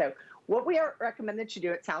inside. So what we recommend that you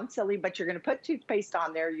do, it sounds silly, but you're going to put toothpaste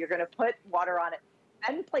on there. You're going to put water on it,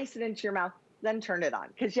 then place it into your mouth, then turn it on.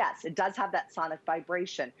 Because yes, it does have that sonic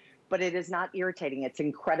vibration, but it is not irritating. It's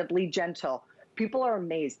incredibly gentle. People are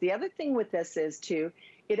amazed. The other thing with this is too,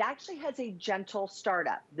 it actually has a gentle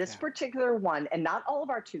startup. This particular one, and not all of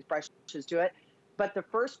our toothbrushes do it, but the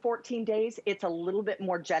first 14 days, it's a little bit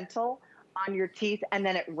more gentle on your teeth, and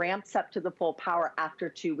then it ramps up to the full power after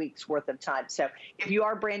 2 weeks worth of time. So if you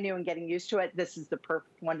are brand new and getting used to it, this is the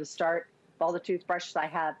perfect one to start. Of all the toothbrushes I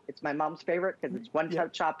have, it's my mom's favorite because it's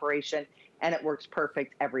one-touch operation, and it works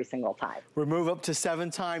perfect every single time. Remove up to 7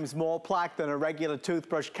 times more plaque than a regular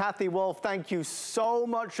toothbrush. Kathy Wolf, thank you so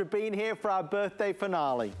much for being here for our birthday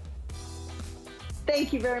finale.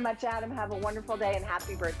 Thank you very much, Adam. Have a wonderful day, and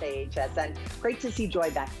happy birthday, HSN. Great to see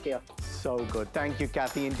Joy back too. So good. Thank you,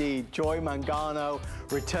 Kathy. Indeed. Joy Mangano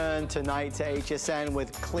returned tonight to HSN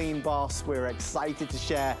with CleanBoss. We're excited to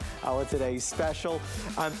share our today's special.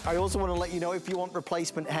 I also want to let you know, if you want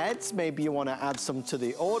replacement heads, maybe you want to add some to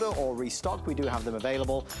the order or restock, we do have them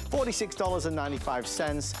available.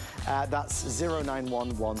 $46.95. That's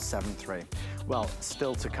 091173. Well,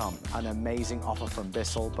 still to come, an amazing offer from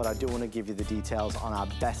Bissell, but I do want to give you the details on our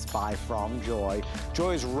best buy from Joy.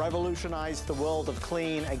 Joy has revolutionized the world of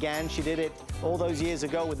clean. Again, she did it all those years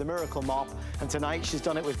ago with the Miracle Mop, and tonight she's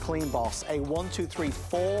done it with CleanBoss, a 1, 2, 3,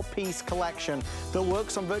 4-piece collection that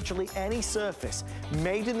works on virtually any surface.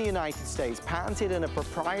 Made in the United States, patented in a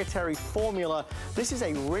proprietary formula. This is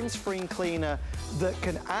a rinse-free cleaner that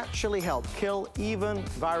can actually help kill even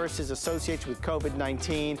viruses associated with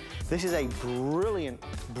COVID-19. This is a brilliant,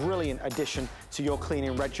 brilliant addition to your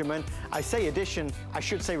cleaning regimen. I say addition, I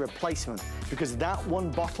should say replacement, because that one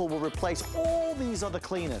bottle will replace all these other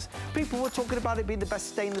cleaners. People were talking about it being the best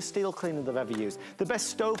stainless steel cleaner they've ever used, the best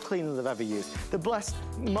stove cleaner they've ever used, the best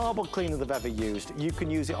marble cleaner they've ever used. You can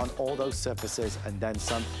use it on all those surfaces and then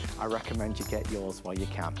some. I recommend you get yours while you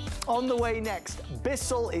can. On the way next,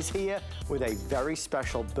 Bissell is here with a very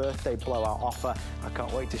special birthday blowout offer. I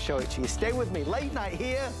can't wait to show it to you. Stay with me, late night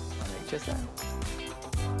here on HSN.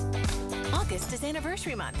 August is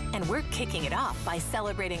anniversary month, and we're kicking it off by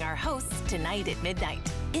celebrating our hosts tonight at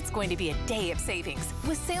midnight. It's going to be a day of savings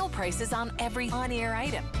with sale prices on every on-air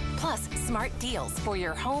item, plus smart deals for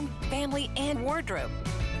your home, family, and wardrobe.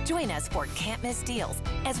 Join us for Can't Miss Deals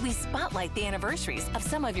as we spotlight the anniversaries of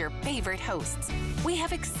some of your favorite hosts. We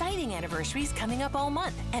have exciting anniversaries coming up all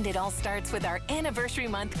month, and it all starts with our Anniversary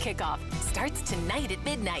Month kickoff. Starts tonight at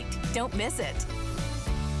midnight. Don't miss it.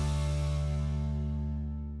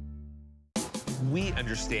 We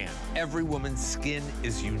understand every woman's skin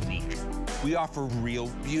is unique. We offer real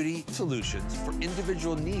beauty solutions for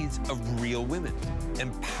individual needs of real women,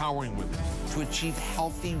 empowering women to achieve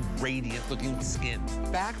healthy, radiant-looking skin,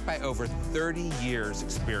 backed by over 30 years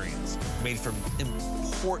experience, made from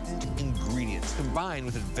important ingredients combined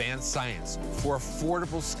with advanced science for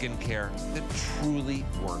affordable skincare that truly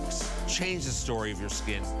works. Change the story of your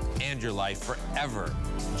skin and your life forever.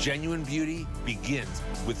 Genuine beauty begins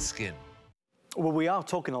with skin. Well, we are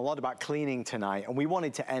talking a lot about cleaning tonight, and we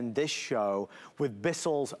wanted to end this show with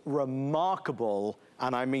Bissell's remarkable,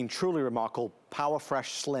 and I mean truly remarkable, Power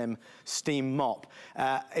Fresh Slim Steam Mop.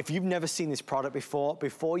 If you've never seen this product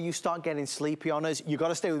before you start getting sleepy on us, you've got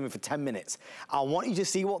to stay with me for 10 minutes. I want you to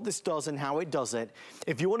see what this does and how it does it.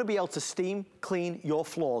 If you want to be able to steam clean your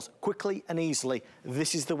floors quickly and easily,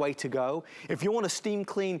 this is the way to go. If you want to steam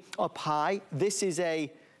clean up high, this is a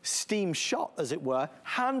steam shot, as it were,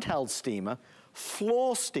 handheld steamer,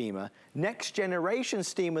 floor steamer, next generation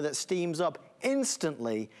steamer that steams up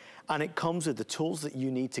instantly, and it comes with the tools that you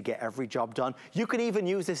need to get every job done. You can even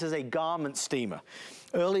use this as a garment steamer.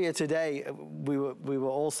 Earlier today, we were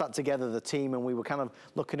all sat together, the team, and we were kind of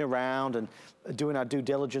looking around and doing our due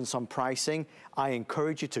diligence on pricing. I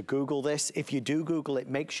encourage you to Google this. If you do Google it,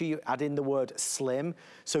 make sure you add in the word slim.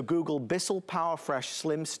 So Google Bissell Power Fresh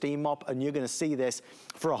Slim Steam Mop, and you're gonna see this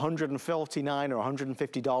for $149 or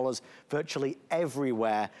 $150 virtually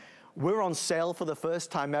everywhere. We're on sale for the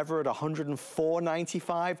first time ever at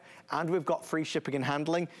 $104.95, and we've got free shipping and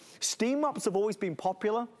handling. Steam mops have always been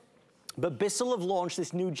popular, but Bissell have launched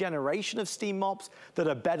this new generation of steam mops that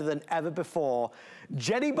are better than ever before.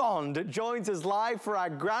 Jenny Bond joins us live for our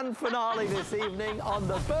grand finale this evening on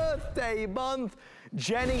the birthday month.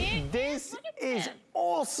 Jenny, this is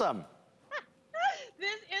awesome.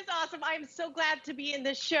 This is awesome. I am so glad to be in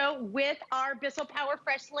this show with our Bissell Power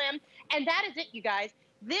Fresh Slim. And that is it, you guys.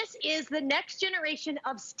 This is the next generation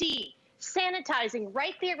of steam, sanitizing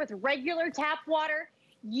right there with regular tap water.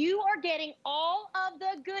 You are getting all of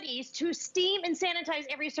the goodies to steam and sanitize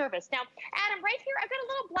every surface. Now, Adam, right here, I've got a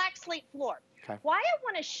little black slate floor. Okay. Why I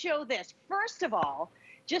want to show this, first of all,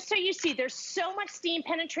 just so you see, there's so much steam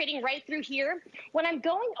penetrating right through here. When I'm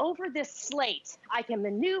going over this slate, I can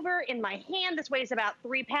maneuver in my hand. This weighs about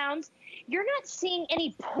 3 pounds. You're not seeing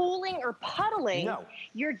any pooling or puddling. No.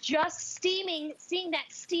 You're just steaming, seeing that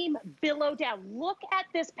steam billow down. Look at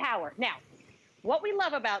this power. Now, what we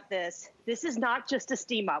love about this is not just a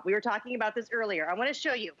steam mop. We were talking about this earlier. I want to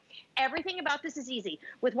show you. Everything about this is easy.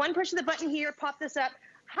 With one push of the button here, pop this up.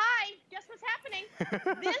 Hi, guess what's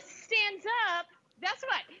happening? This stands up. That's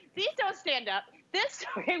what. These don't stand up. This,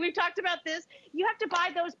 okay, we've talked about this. You have to buy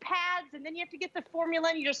those pads, and then you have to get the formula,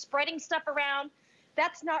 and you're just spreading stuff around.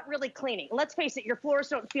 That's not really cleaning. Let's face it, your floors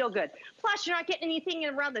don't feel good. Plus, you're not getting anything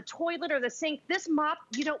around the toilet or the sink. This mop,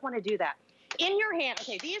 you don't want to do that. In your hand,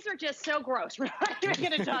 okay, these are just so gross. We're not even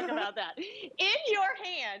going to talk about that. In your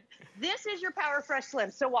hand, this is your Power Fresh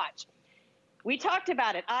Slim. So watch. We talked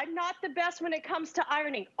about it. I'm not the best when it comes to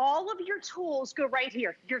ironing. All of your tools go right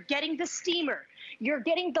here. You're getting the steamer. You're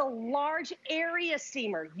getting the large area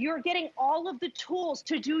steamer. You're getting all of the tools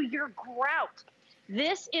to do your grout.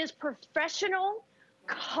 This is professional,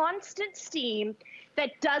 constant steam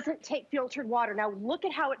that doesn't take filtered water. Now look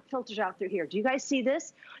at how it filters out through here. Do you guys see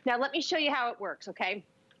this? Now let me show you how it works, okay?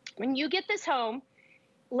 When you get this home,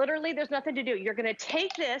 literally there's nothing to do. You're gonna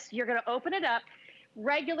take this, you're gonna open it up,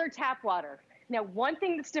 regular tap water. Now, one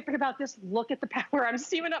thing that's different about this, look at the power. I'm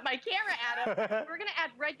steaming up my camera, Adam. We're gonna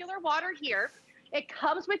add regular water here. It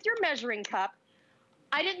comes with your measuring cup.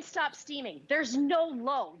 I didn't stop steaming. There's no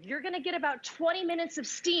low. You're gonna get about 20 minutes of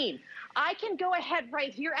steam. I can go ahead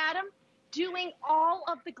right here, Adam, doing all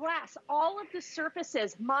of the glass, all of the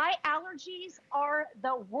surfaces. My allergies are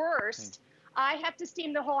the worst. I have to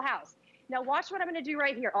steam the whole house. Now watch what I'm gonna do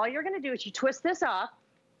right here. All you're gonna do is you twist this off.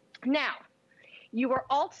 Now, you are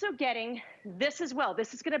also getting this as well.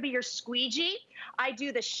 This is gonna be your squeegee. I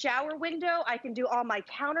do the shower window. I can do all my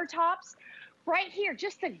countertops. Right here,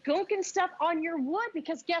 just the gunk and stuff on your wood,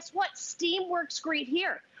 because guess what? Steam works great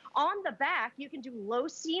here. On the back, you can do low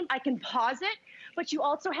steam. I can pause it, but you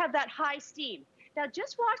also have that high steam. Now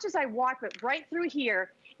just watch as I walk it right through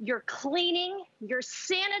here. You're cleaning, you're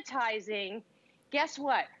sanitizing. Guess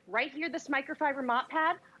what? Right here, this microfiber mop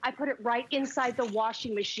pad, I put it right inside the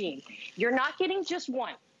washing machine. You're not getting just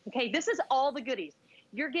one, okay? This is all the goodies.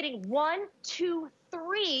 You're getting 1, 2,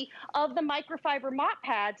 3 of the microfiber mop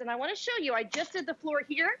pads, and I wanna show you, I just did the floor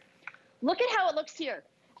here. Look at how it looks here.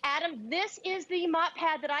 Adam, this is the mop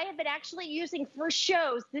pad that I have been actually using for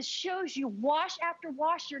shows. This shows you wash after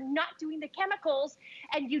wash, you're not doing the chemicals,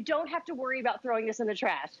 and you don't have to worry about throwing this in the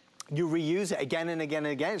trash. You reuse it again and again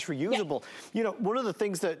and again. It's reusable. Yeah. You know, one of the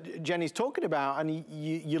things that Jenny's talking about, and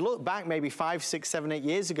you look back maybe 5, 6, 7, 8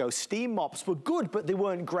 years ago, steam mops were good, but they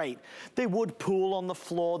weren't great. They would pool on the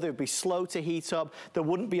floor. They'd be slow to heat up. There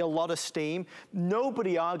wouldn't be a lot of steam.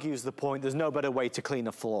 Nobody argues the point there's no better way to clean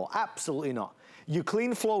a floor. Absolutely not. You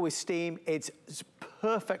clean floor with steam, it's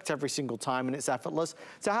perfect every single time and it's effortless.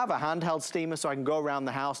 To have a handheld steamer so I can go around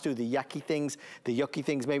the house, do the yucky things,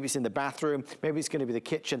 maybe it's in the bathroom, maybe it's gonna be the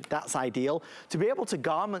kitchen, that's ideal. To be able to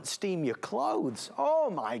garment steam your clothes, oh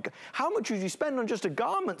my God. How much would you spend on just a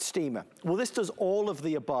garment steamer? Well, this does all of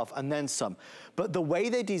the above and then some. But the way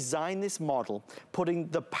they design this model, putting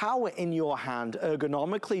the power in your hand,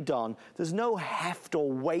 ergonomically done, there's no heft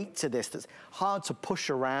or weight to this that's hard to push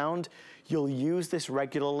around. You'll use this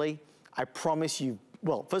regularly. I promise you,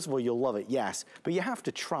 well, first of all, you'll love it, yes, but you have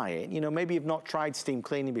to try it. You know, maybe you've not tried steam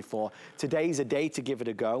cleaning before. Today's a day to give it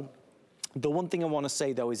a go. The one thing I want to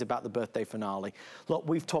say, though, is about the birthday finale. Look,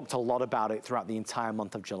 we've talked a lot about it throughout the entire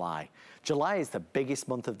month of July. July is the biggest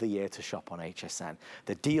month of the year to shop on HSN.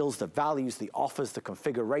 The deals, the values, the offers, the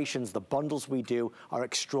configurations, the bundles we do are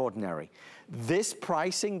extraordinary. This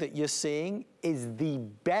pricing that you're seeing is the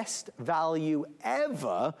best value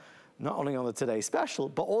ever, not only on the Today Special,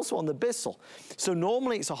 but also on the Bissell. So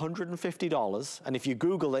normally it's $150, and if you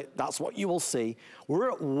Google it, that's what you will see. We're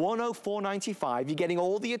at $104.95. You're getting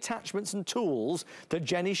all the attachments and tools that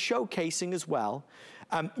Jenny's showcasing as well.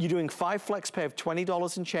 You're doing 5 flex pay of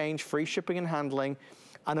 $20 and change, free shipping and handling.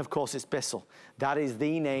 And of course it's Bissell. That is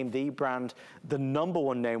the name, the brand, the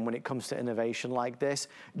 #1 name when it comes to innovation like this.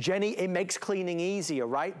 Jenny, it makes cleaning easier,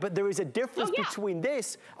 right? But there is a difference between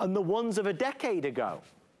this and the ones of a decade ago.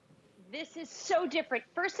 This is so different.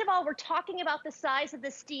 First of all, we're talking about the size of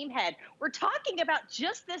the steam head. We're talking about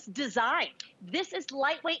just this design. This is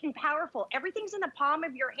lightweight and powerful. Everything's in the palm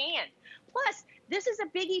of your hand. Plus, this is a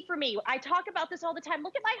biggie for me. I talk about this all the time.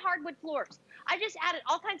 Look at my hardwood floors. I just added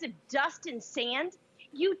all kinds of dust and sand.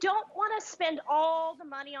 You don't want to spend all the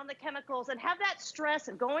money on the chemicals and have that stress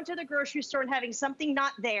of going to the grocery store and having something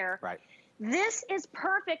not there. Right. This is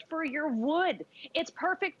perfect for your wood. It's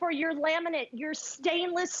perfect for your laminate, your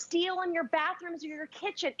stainless steel in your bathrooms or your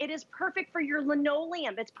kitchen. It is perfect for your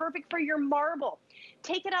linoleum. It's perfect for your marble.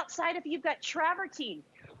 Take it outside if you've got travertine.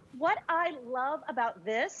 What I love about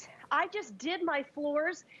this, I just did my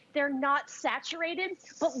floors. They're not saturated,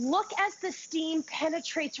 but look as the steam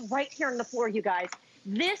penetrates right here on the floor, you guys.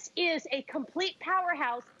 This is a complete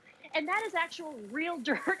powerhouse, and that is actual real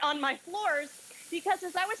dirt on my floors. Because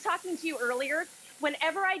as I was talking to you earlier,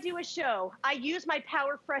 whenever I do a show, I use my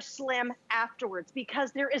Power Fresh Slim afterwards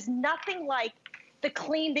because there is nothing like the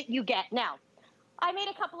clean that you get. Now, I made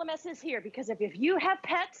a couple of messes here because if you have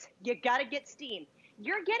pets, you gotta get steam.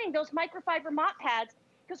 You're getting those microfiber mop pads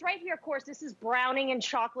because right here, of course, this is browning and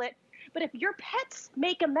chocolate. But if your pets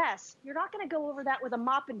make a mess, you're not gonna go over that with a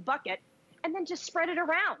mop and bucket and then just spread it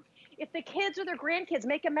around. If the kids or their grandkids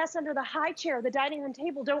make a mess under the high chair or the dining room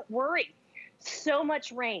table, don't worry. So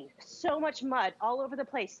much rain, so much mud all over the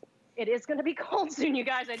place. It is going to be cold soon, you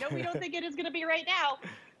guys. I know we don't think it is going to be right now,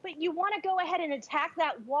 but you want to go ahead and attack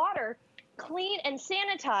that water, clean and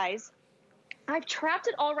sanitize. I've trapped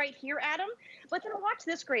it all right here, Adam, but then watch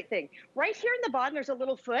this great thing. Right here in the bottom, there's a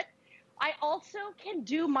little foot. I also can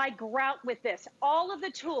do my grout with this. All of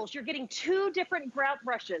the tools, you're getting 2 different grout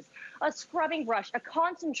brushes, a scrubbing brush, a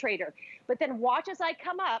concentrator, but then watch as I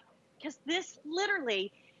come up, because this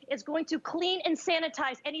literally is going to clean and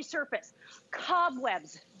sanitize any surface.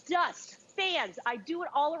 Cobwebs, dust, fans. I do it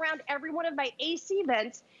all around every one of my AC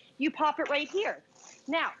vents. You pop it right here.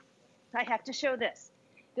 Now, I have to show this.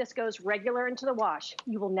 This goes regular into the wash.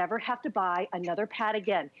 You will never have to buy another pad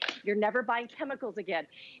again. You're never buying chemicals again.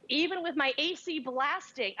 Even with my AC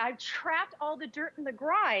blasting, I've trapped all the dirt and the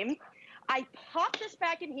grime. I pop this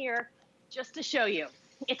back in here just to show you.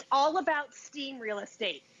 It's all about steam real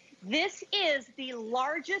estate. This is the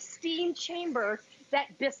largest steam chamber that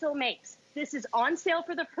Bissell makes. This is on sale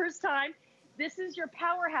for the first time. This is your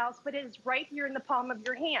powerhouse, but it is right here in the palm of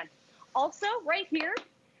your hand. Also, right here,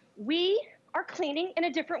 we are cleaning in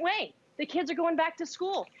a different way. The kids are going back to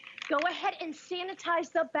school. Go ahead and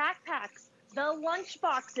sanitize the backpacks, the lunch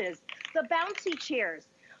boxes, the bouncy chairs.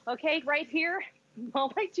 Okay, right here,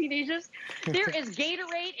 all my teenagers, there is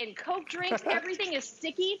Gatorade and Coke drinks. Everything is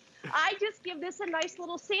sticky. I just give this a nice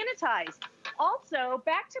little sanitize. Also,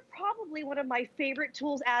 back to probably one of my favorite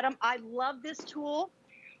tools, Adam. I love this tool.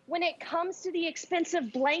 When it comes to the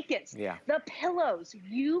expensive blankets, the pillows,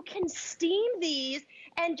 you can steam these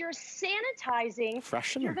and you're sanitizing.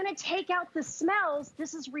 Freshen You're them. going to take out the smells.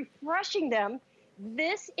 This is refreshing them.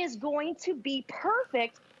 This is going to be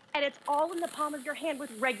perfect, and it's all in the palm of your hand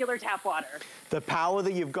with regular tap water. The power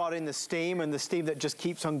that you've got in the steam, and the steam that just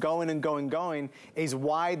keeps on going and going, is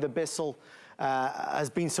why the Bissell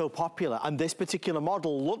has been so popular. And this particular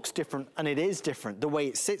model looks different, and it is different. The way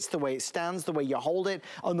it sits, the way it stands, the way you hold it,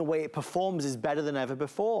 and the way it performs is better than ever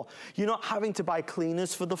before. You're not having to buy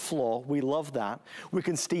cleaners for the floor. We love that. We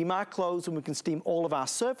can steam our clothes, and we can steam all of our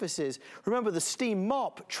surfaces. Remember, the steam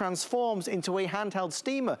mop transforms into a handheld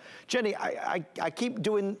steamer. Jenny, I keep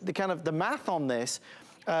doing the kind of the math on this.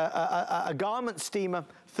 A garment steamer,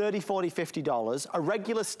 $30, $40, $50. A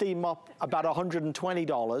regular steam mop, about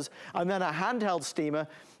 $120. And then a handheld steamer,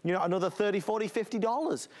 you know, another $30, $40,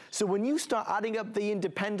 $50. So when you start adding up the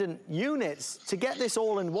independent units, to get this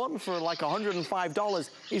all in one for like $105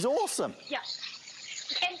 is awesome. Yeah.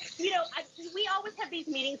 And, you know, we always have these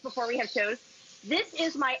meetings before we have shows. This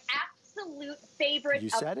is my absolute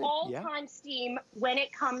favorite of all-time steam when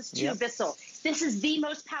it comes to Bissell. This is the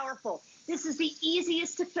most powerful. This is the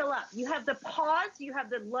easiest to fill up. You have the pause, you have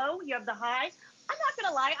the low, you have the high. I'm not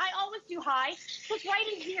gonna lie, I always do high. It's right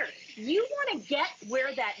in here. You wanna get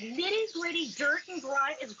where that nitty-gritty dirt and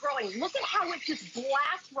grime is growing. Look at how it just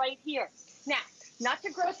blasts right here. Now, not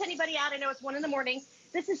to gross anybody out, I know it's 1 in the morning.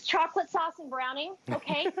 This is chocolate sauce and browning,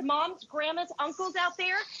 okay? Moms, grandmas, uncles out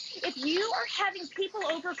there. If you are having people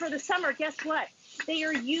over for the summer, guess what? They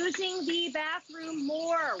are using the bathroom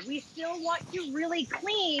more. We still want you really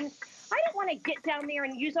clean. I don't want to get down there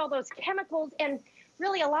and use all those chemicals and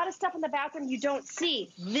really a lot of stuff in the bathroom you don't see.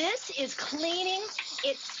 This is cleaning,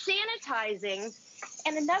 it's sanitizing.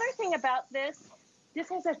 And another thing about this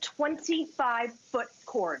has a 25-foot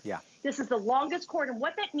cord. Yeah. This is the longest cord, and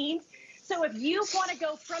what that means, so if you want to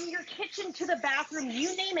go from your kitchen to the bathroom,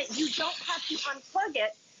 you name it, you don't have to unplug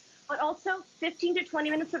it. But also 15 to 20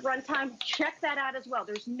 minutes of runtime, check that out as well.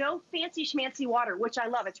 There's no fancy schmancy water, which I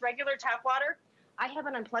love. It's regular tap water. I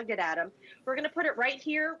haven't unplugged it, Adam. We're gonna put it right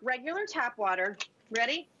here, regular tap water.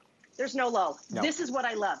 Ready? There's no low. No. This is what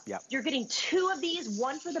I love. Yep. You're getting 2 of these,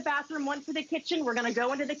 1 for the bathroom, 1 for the kitchen. We're gonna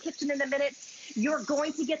go into the kitchen in a minute. You're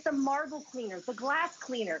going to get the marble cleaner, the glass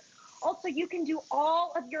cleaner. Also, you can do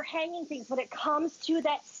all of your hanging things when it comes to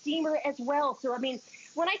that steamer as well. So, I mean,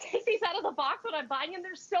 when I take these out of the box when I'm buying them,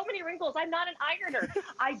 there's so many wrinkles. I'm not an ironer.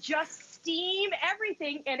 I just steam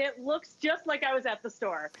everything, and it looks just like I was at the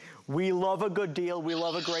store. We love a good deal. We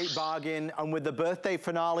love a great bargain. And with the birthday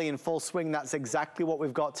finale in full swing, that's exactly what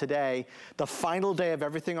we've got today. The final day of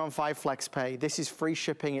everything on 5 FlexPay. This is free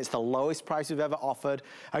shipping. It's the lowest price we've ever offered.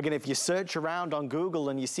 Again, if you search around on Google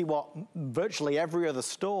and you see what virtually every other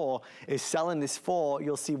store is selling this for,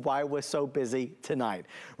 you'll see why we're so busy tonight.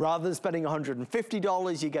 Rather than spending $150,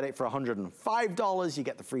 you get it for $105. You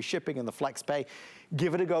get the free shipping and the FlexPay.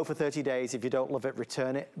 Give it a go for 30 days. If you don't love it,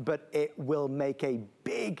 return it. But it will make a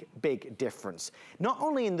big, big difference. Not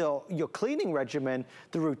only in your cleaning regimen,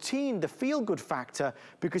 the routine, the feel-good factor,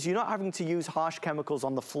 because you're not having to use harsh chemicals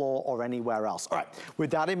on the floor or anywhere else. All right, with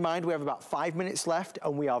that in mind, we have about 5 minutes left,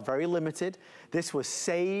 and we are very limited. This was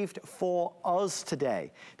saved for us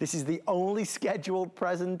today. This is the only scheduled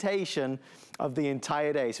presentation of the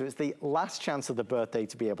entire day. So it's the last chance of the birthday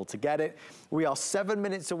to be able to get it. We are 7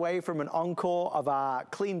 minutes away from an encore of our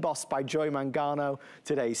CleanBoss by Joy Mangano,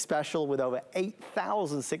 today's special, with over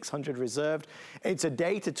 8,600 reserved. It's a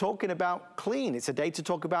day to talking about clean. It's a day to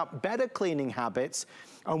talk about better cleaning habits.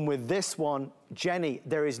 And with this one, Jenny,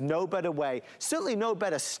 there is no better way, certainly no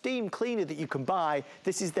better steam cleaner that you can buy.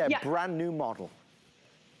 This is their brand new model.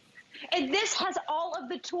 And this has all of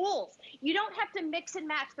the tools. You don't have to mix and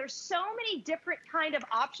match. There's so many different kind of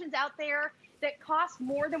options out there that cost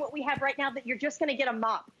more than what we have right now that you're just gonna get a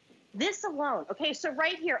mop. This alone, okay, so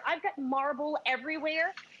right here, I've got marble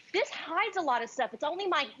everywhere. This hides a lot of stuff. It's only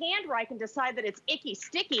my hand where I can decide that it's icky,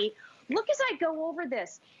 sticky. Look as I go over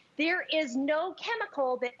this. There is no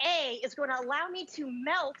chemical that A, is going to allow me to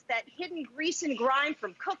melt that hidden grease and grime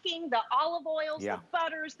from cooking, the olive oils, the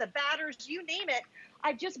butters, the batters, you name it.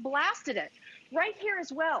 I just blasted it. Right here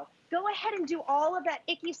as well. Go ahead and do all of that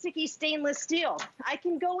icky, sticky stainless steel. I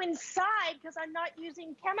can go inside because I'm not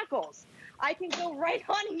using chemicals. I can go right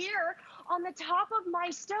on here on the top of my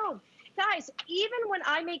stove. Guys, even when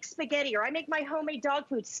I make spaghetti or I make my homemade dog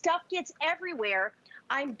food, stuff gets everywhere.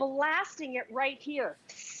 I'm blasting it right here.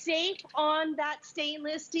 Safe on that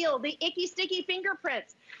stainless steel, the icky, sticky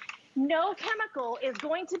fingerprints. No chemical is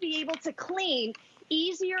going to be able to clean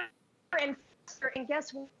easier and faster. And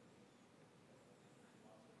guess what?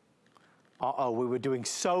 Uh-oh, we were doing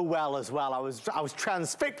so well as well. I was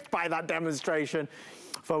transfixed by that demonstration.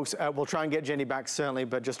 Folks, we'll try and get Jenny back certainly,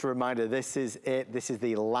 but just a reminder, this is it. This is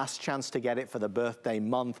the last chance to get it for the birthday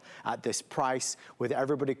month at this price. With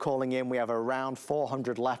everybody calling in, we have around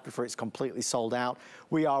 400 left before it's completely sold out.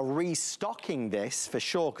 We are restocking this for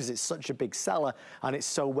sure because it's such a big seller and it's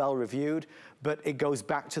so well reviewed, but it goes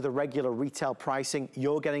back to the regular retail pricing.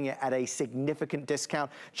 You're getting it at a significant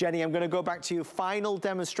discount. Jenny, I'm gonna go back to you. Final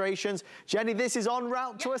demonstrations. Jenny, this is en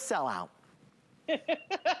route to a sellout.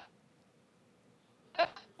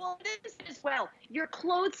 Well, this as well. Your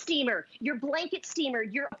clothes steamer, your blanket steamer,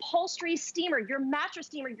 your upholstery steamer, your mattress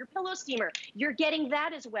steamer, your pillow steamer. You're getting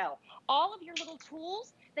that as well. All of your little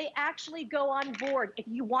tools, they actually go on board. If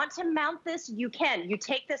you want to mount this, you can. You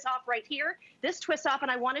take this off right here. This twists off, and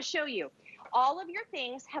I want to show you. All of your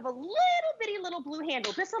things have a little bitty little blue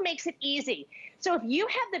handle. This one makes it easy. So if you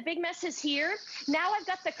have the big messes here, now I've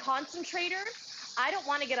got the concentrator. I don't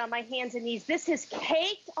want to get on my hands and knees. This is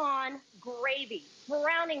caked on gravy,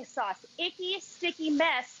 browning sauce, icky, sticky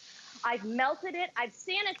mess. I've melted it. I've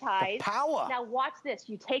sanitized. The power. Now watch this.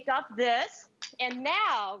 You take off this, and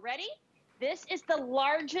now, ready? This is the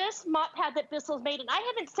largest mop pad that Bissell's made, and I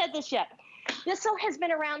haven't said this yet. Bissell has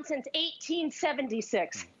been around since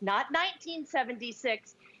 1876, not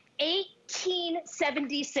 1976.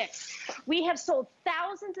 1876. We have sold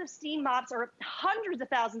thousands of steam mops, or hundreds of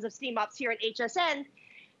thousands of steam mops here at HSN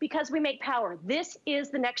because we make power. This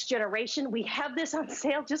is the next generation. We have this on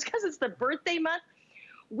sale just because it's the birthday month.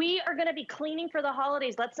 We are going to be cleaning for the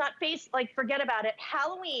holidays. Let's not forget about it.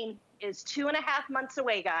 Halloween is 2.5 months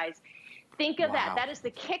away, guys. Think of that. That is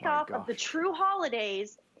the kickoff of the true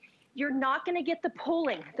holidays. You're not going to get the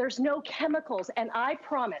pulling. There's no chemicals, and I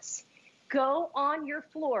promise, go on your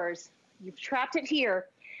floors. You've trapped it here.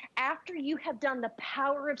 After you have done the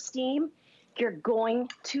power of steam, you're going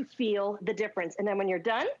to feel the difference. And then when you're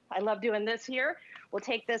done, I love doing this here. We'll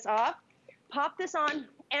take this off, pop this on.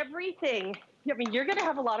 Everything, I mean, you're gonna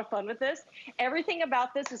have a lot of fun with this. Everything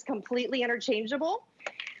about this is completely interchangeable.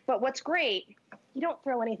 But what's great, you don't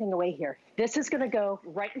throw anything away here. This is gonna go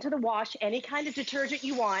right into the wash, any kind of detergent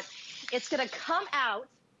you want. It's gonna come out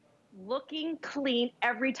looking clean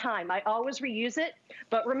every time. I always reuse it,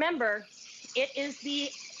 but remember, it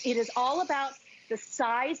is all about the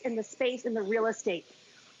size and the space and the real estate.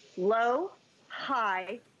 Low,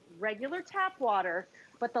 high, regular tap water,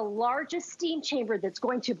 but the largest steam chamber that's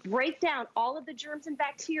going to break down all of the germs and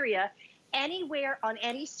bacteria anywhere on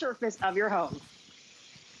any surface of your home.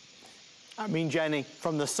 I mean, Jenny,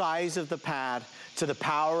 from the size of the pad to the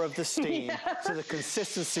power of the steam, to the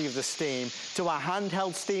consistency of the steam, to a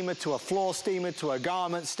handheld steamer, to a floor steamer, to a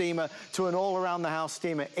garment steamer, to an all-around-the-house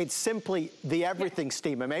steamer. It's simply the everything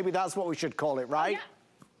steamer. Maybe that's what we should call it, right?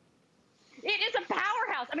 It is a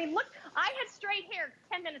powerhouse. I mean, look, I had straight hair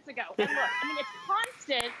 10 minutes ago. And look, I mean, it's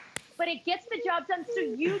constant, but it gets the job done so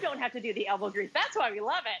you don't have to do the elbow grease. That's why we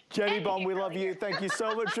love it. Jenny Bond, we love you. Thank you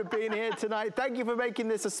so much for being here tonight. Thank you for making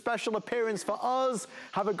this a special appearance for us.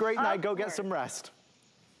 Have a great night. Go get some rest.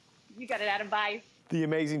 You got it, Adam. Bye. The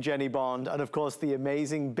amazing Jenny Bond, and of course the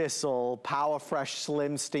amazing Bissell Power Fresh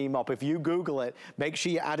Slim Steam Mop. If you Google it, make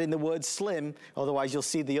sure you add in the word slim, otherwise you'll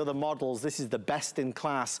see the other models. This is the best in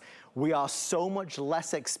class. We are so much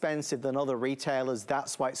less expensive than other retailers.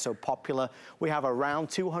 That's why it's so popular. We have around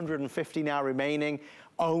 250 now remaining.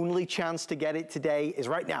 Only chance to get it today is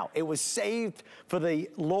right now. It was saved for the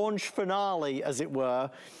launch finale, as it were.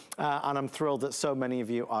 And I'm thrilled that so many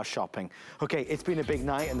of you are shopping. Okay, it's been a big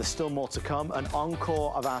night and there's still more to come. An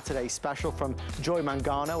encore of our today's special from Joy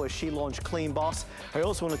Mangano as she launched CleanBoss. I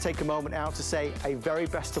also want to take a moment out to say a very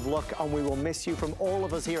best of luck, and we will miss you from all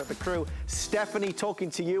of us here at the crew. Stephanie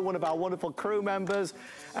talking to you, one of our wonderful crew members.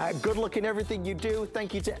 Good luck in everything you do.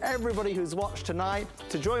 Thank you to everybody who's watched tonight.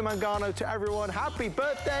 To Joy Mangano, to everyone, happy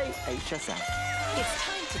birthday, HSN. It's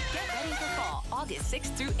time to get August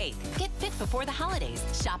 6th through 8th. Get fit before the holidays,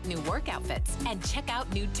 shop new work outfits, and check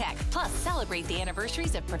out new tech. Plus, celebrate the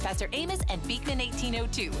anniversaries of Professor Amos and Beekman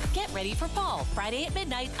 1802. Get ready for fall, Friday at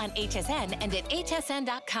midnight on HSN and at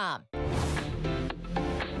hsn.com.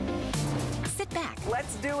 Sit back.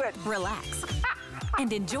 Let's do it. Relax.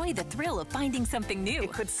 And enjoy the thrill of finding something new.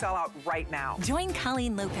 It could sell out right now. Join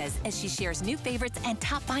Colleen Lopez as she shares new favorites and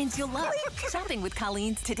top finds you'll love. Shopping with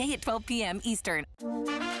Colleen's today at 12 p.m. Eastern.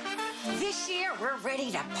 This year, we're ready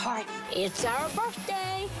to party. It's our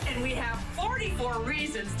birthday. And we have 44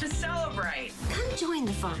 reasons to celebrate. Come join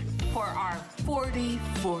the fun. For our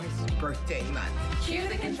 44th birthday month. Cue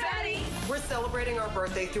the confetti. We're celebrating our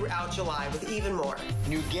birthday throughout July with even more.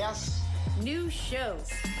 New guests. New shows.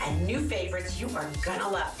 And new favorites you are gonna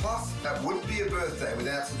love. Plus, that wouldn't be a birthday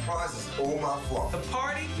without surprises all month long. The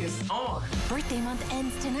party is on. Birthday month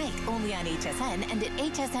ends tonight, only on HSN and at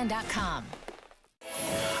hsn.com.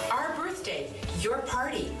 Our birthday, your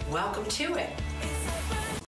party. Welcome to it.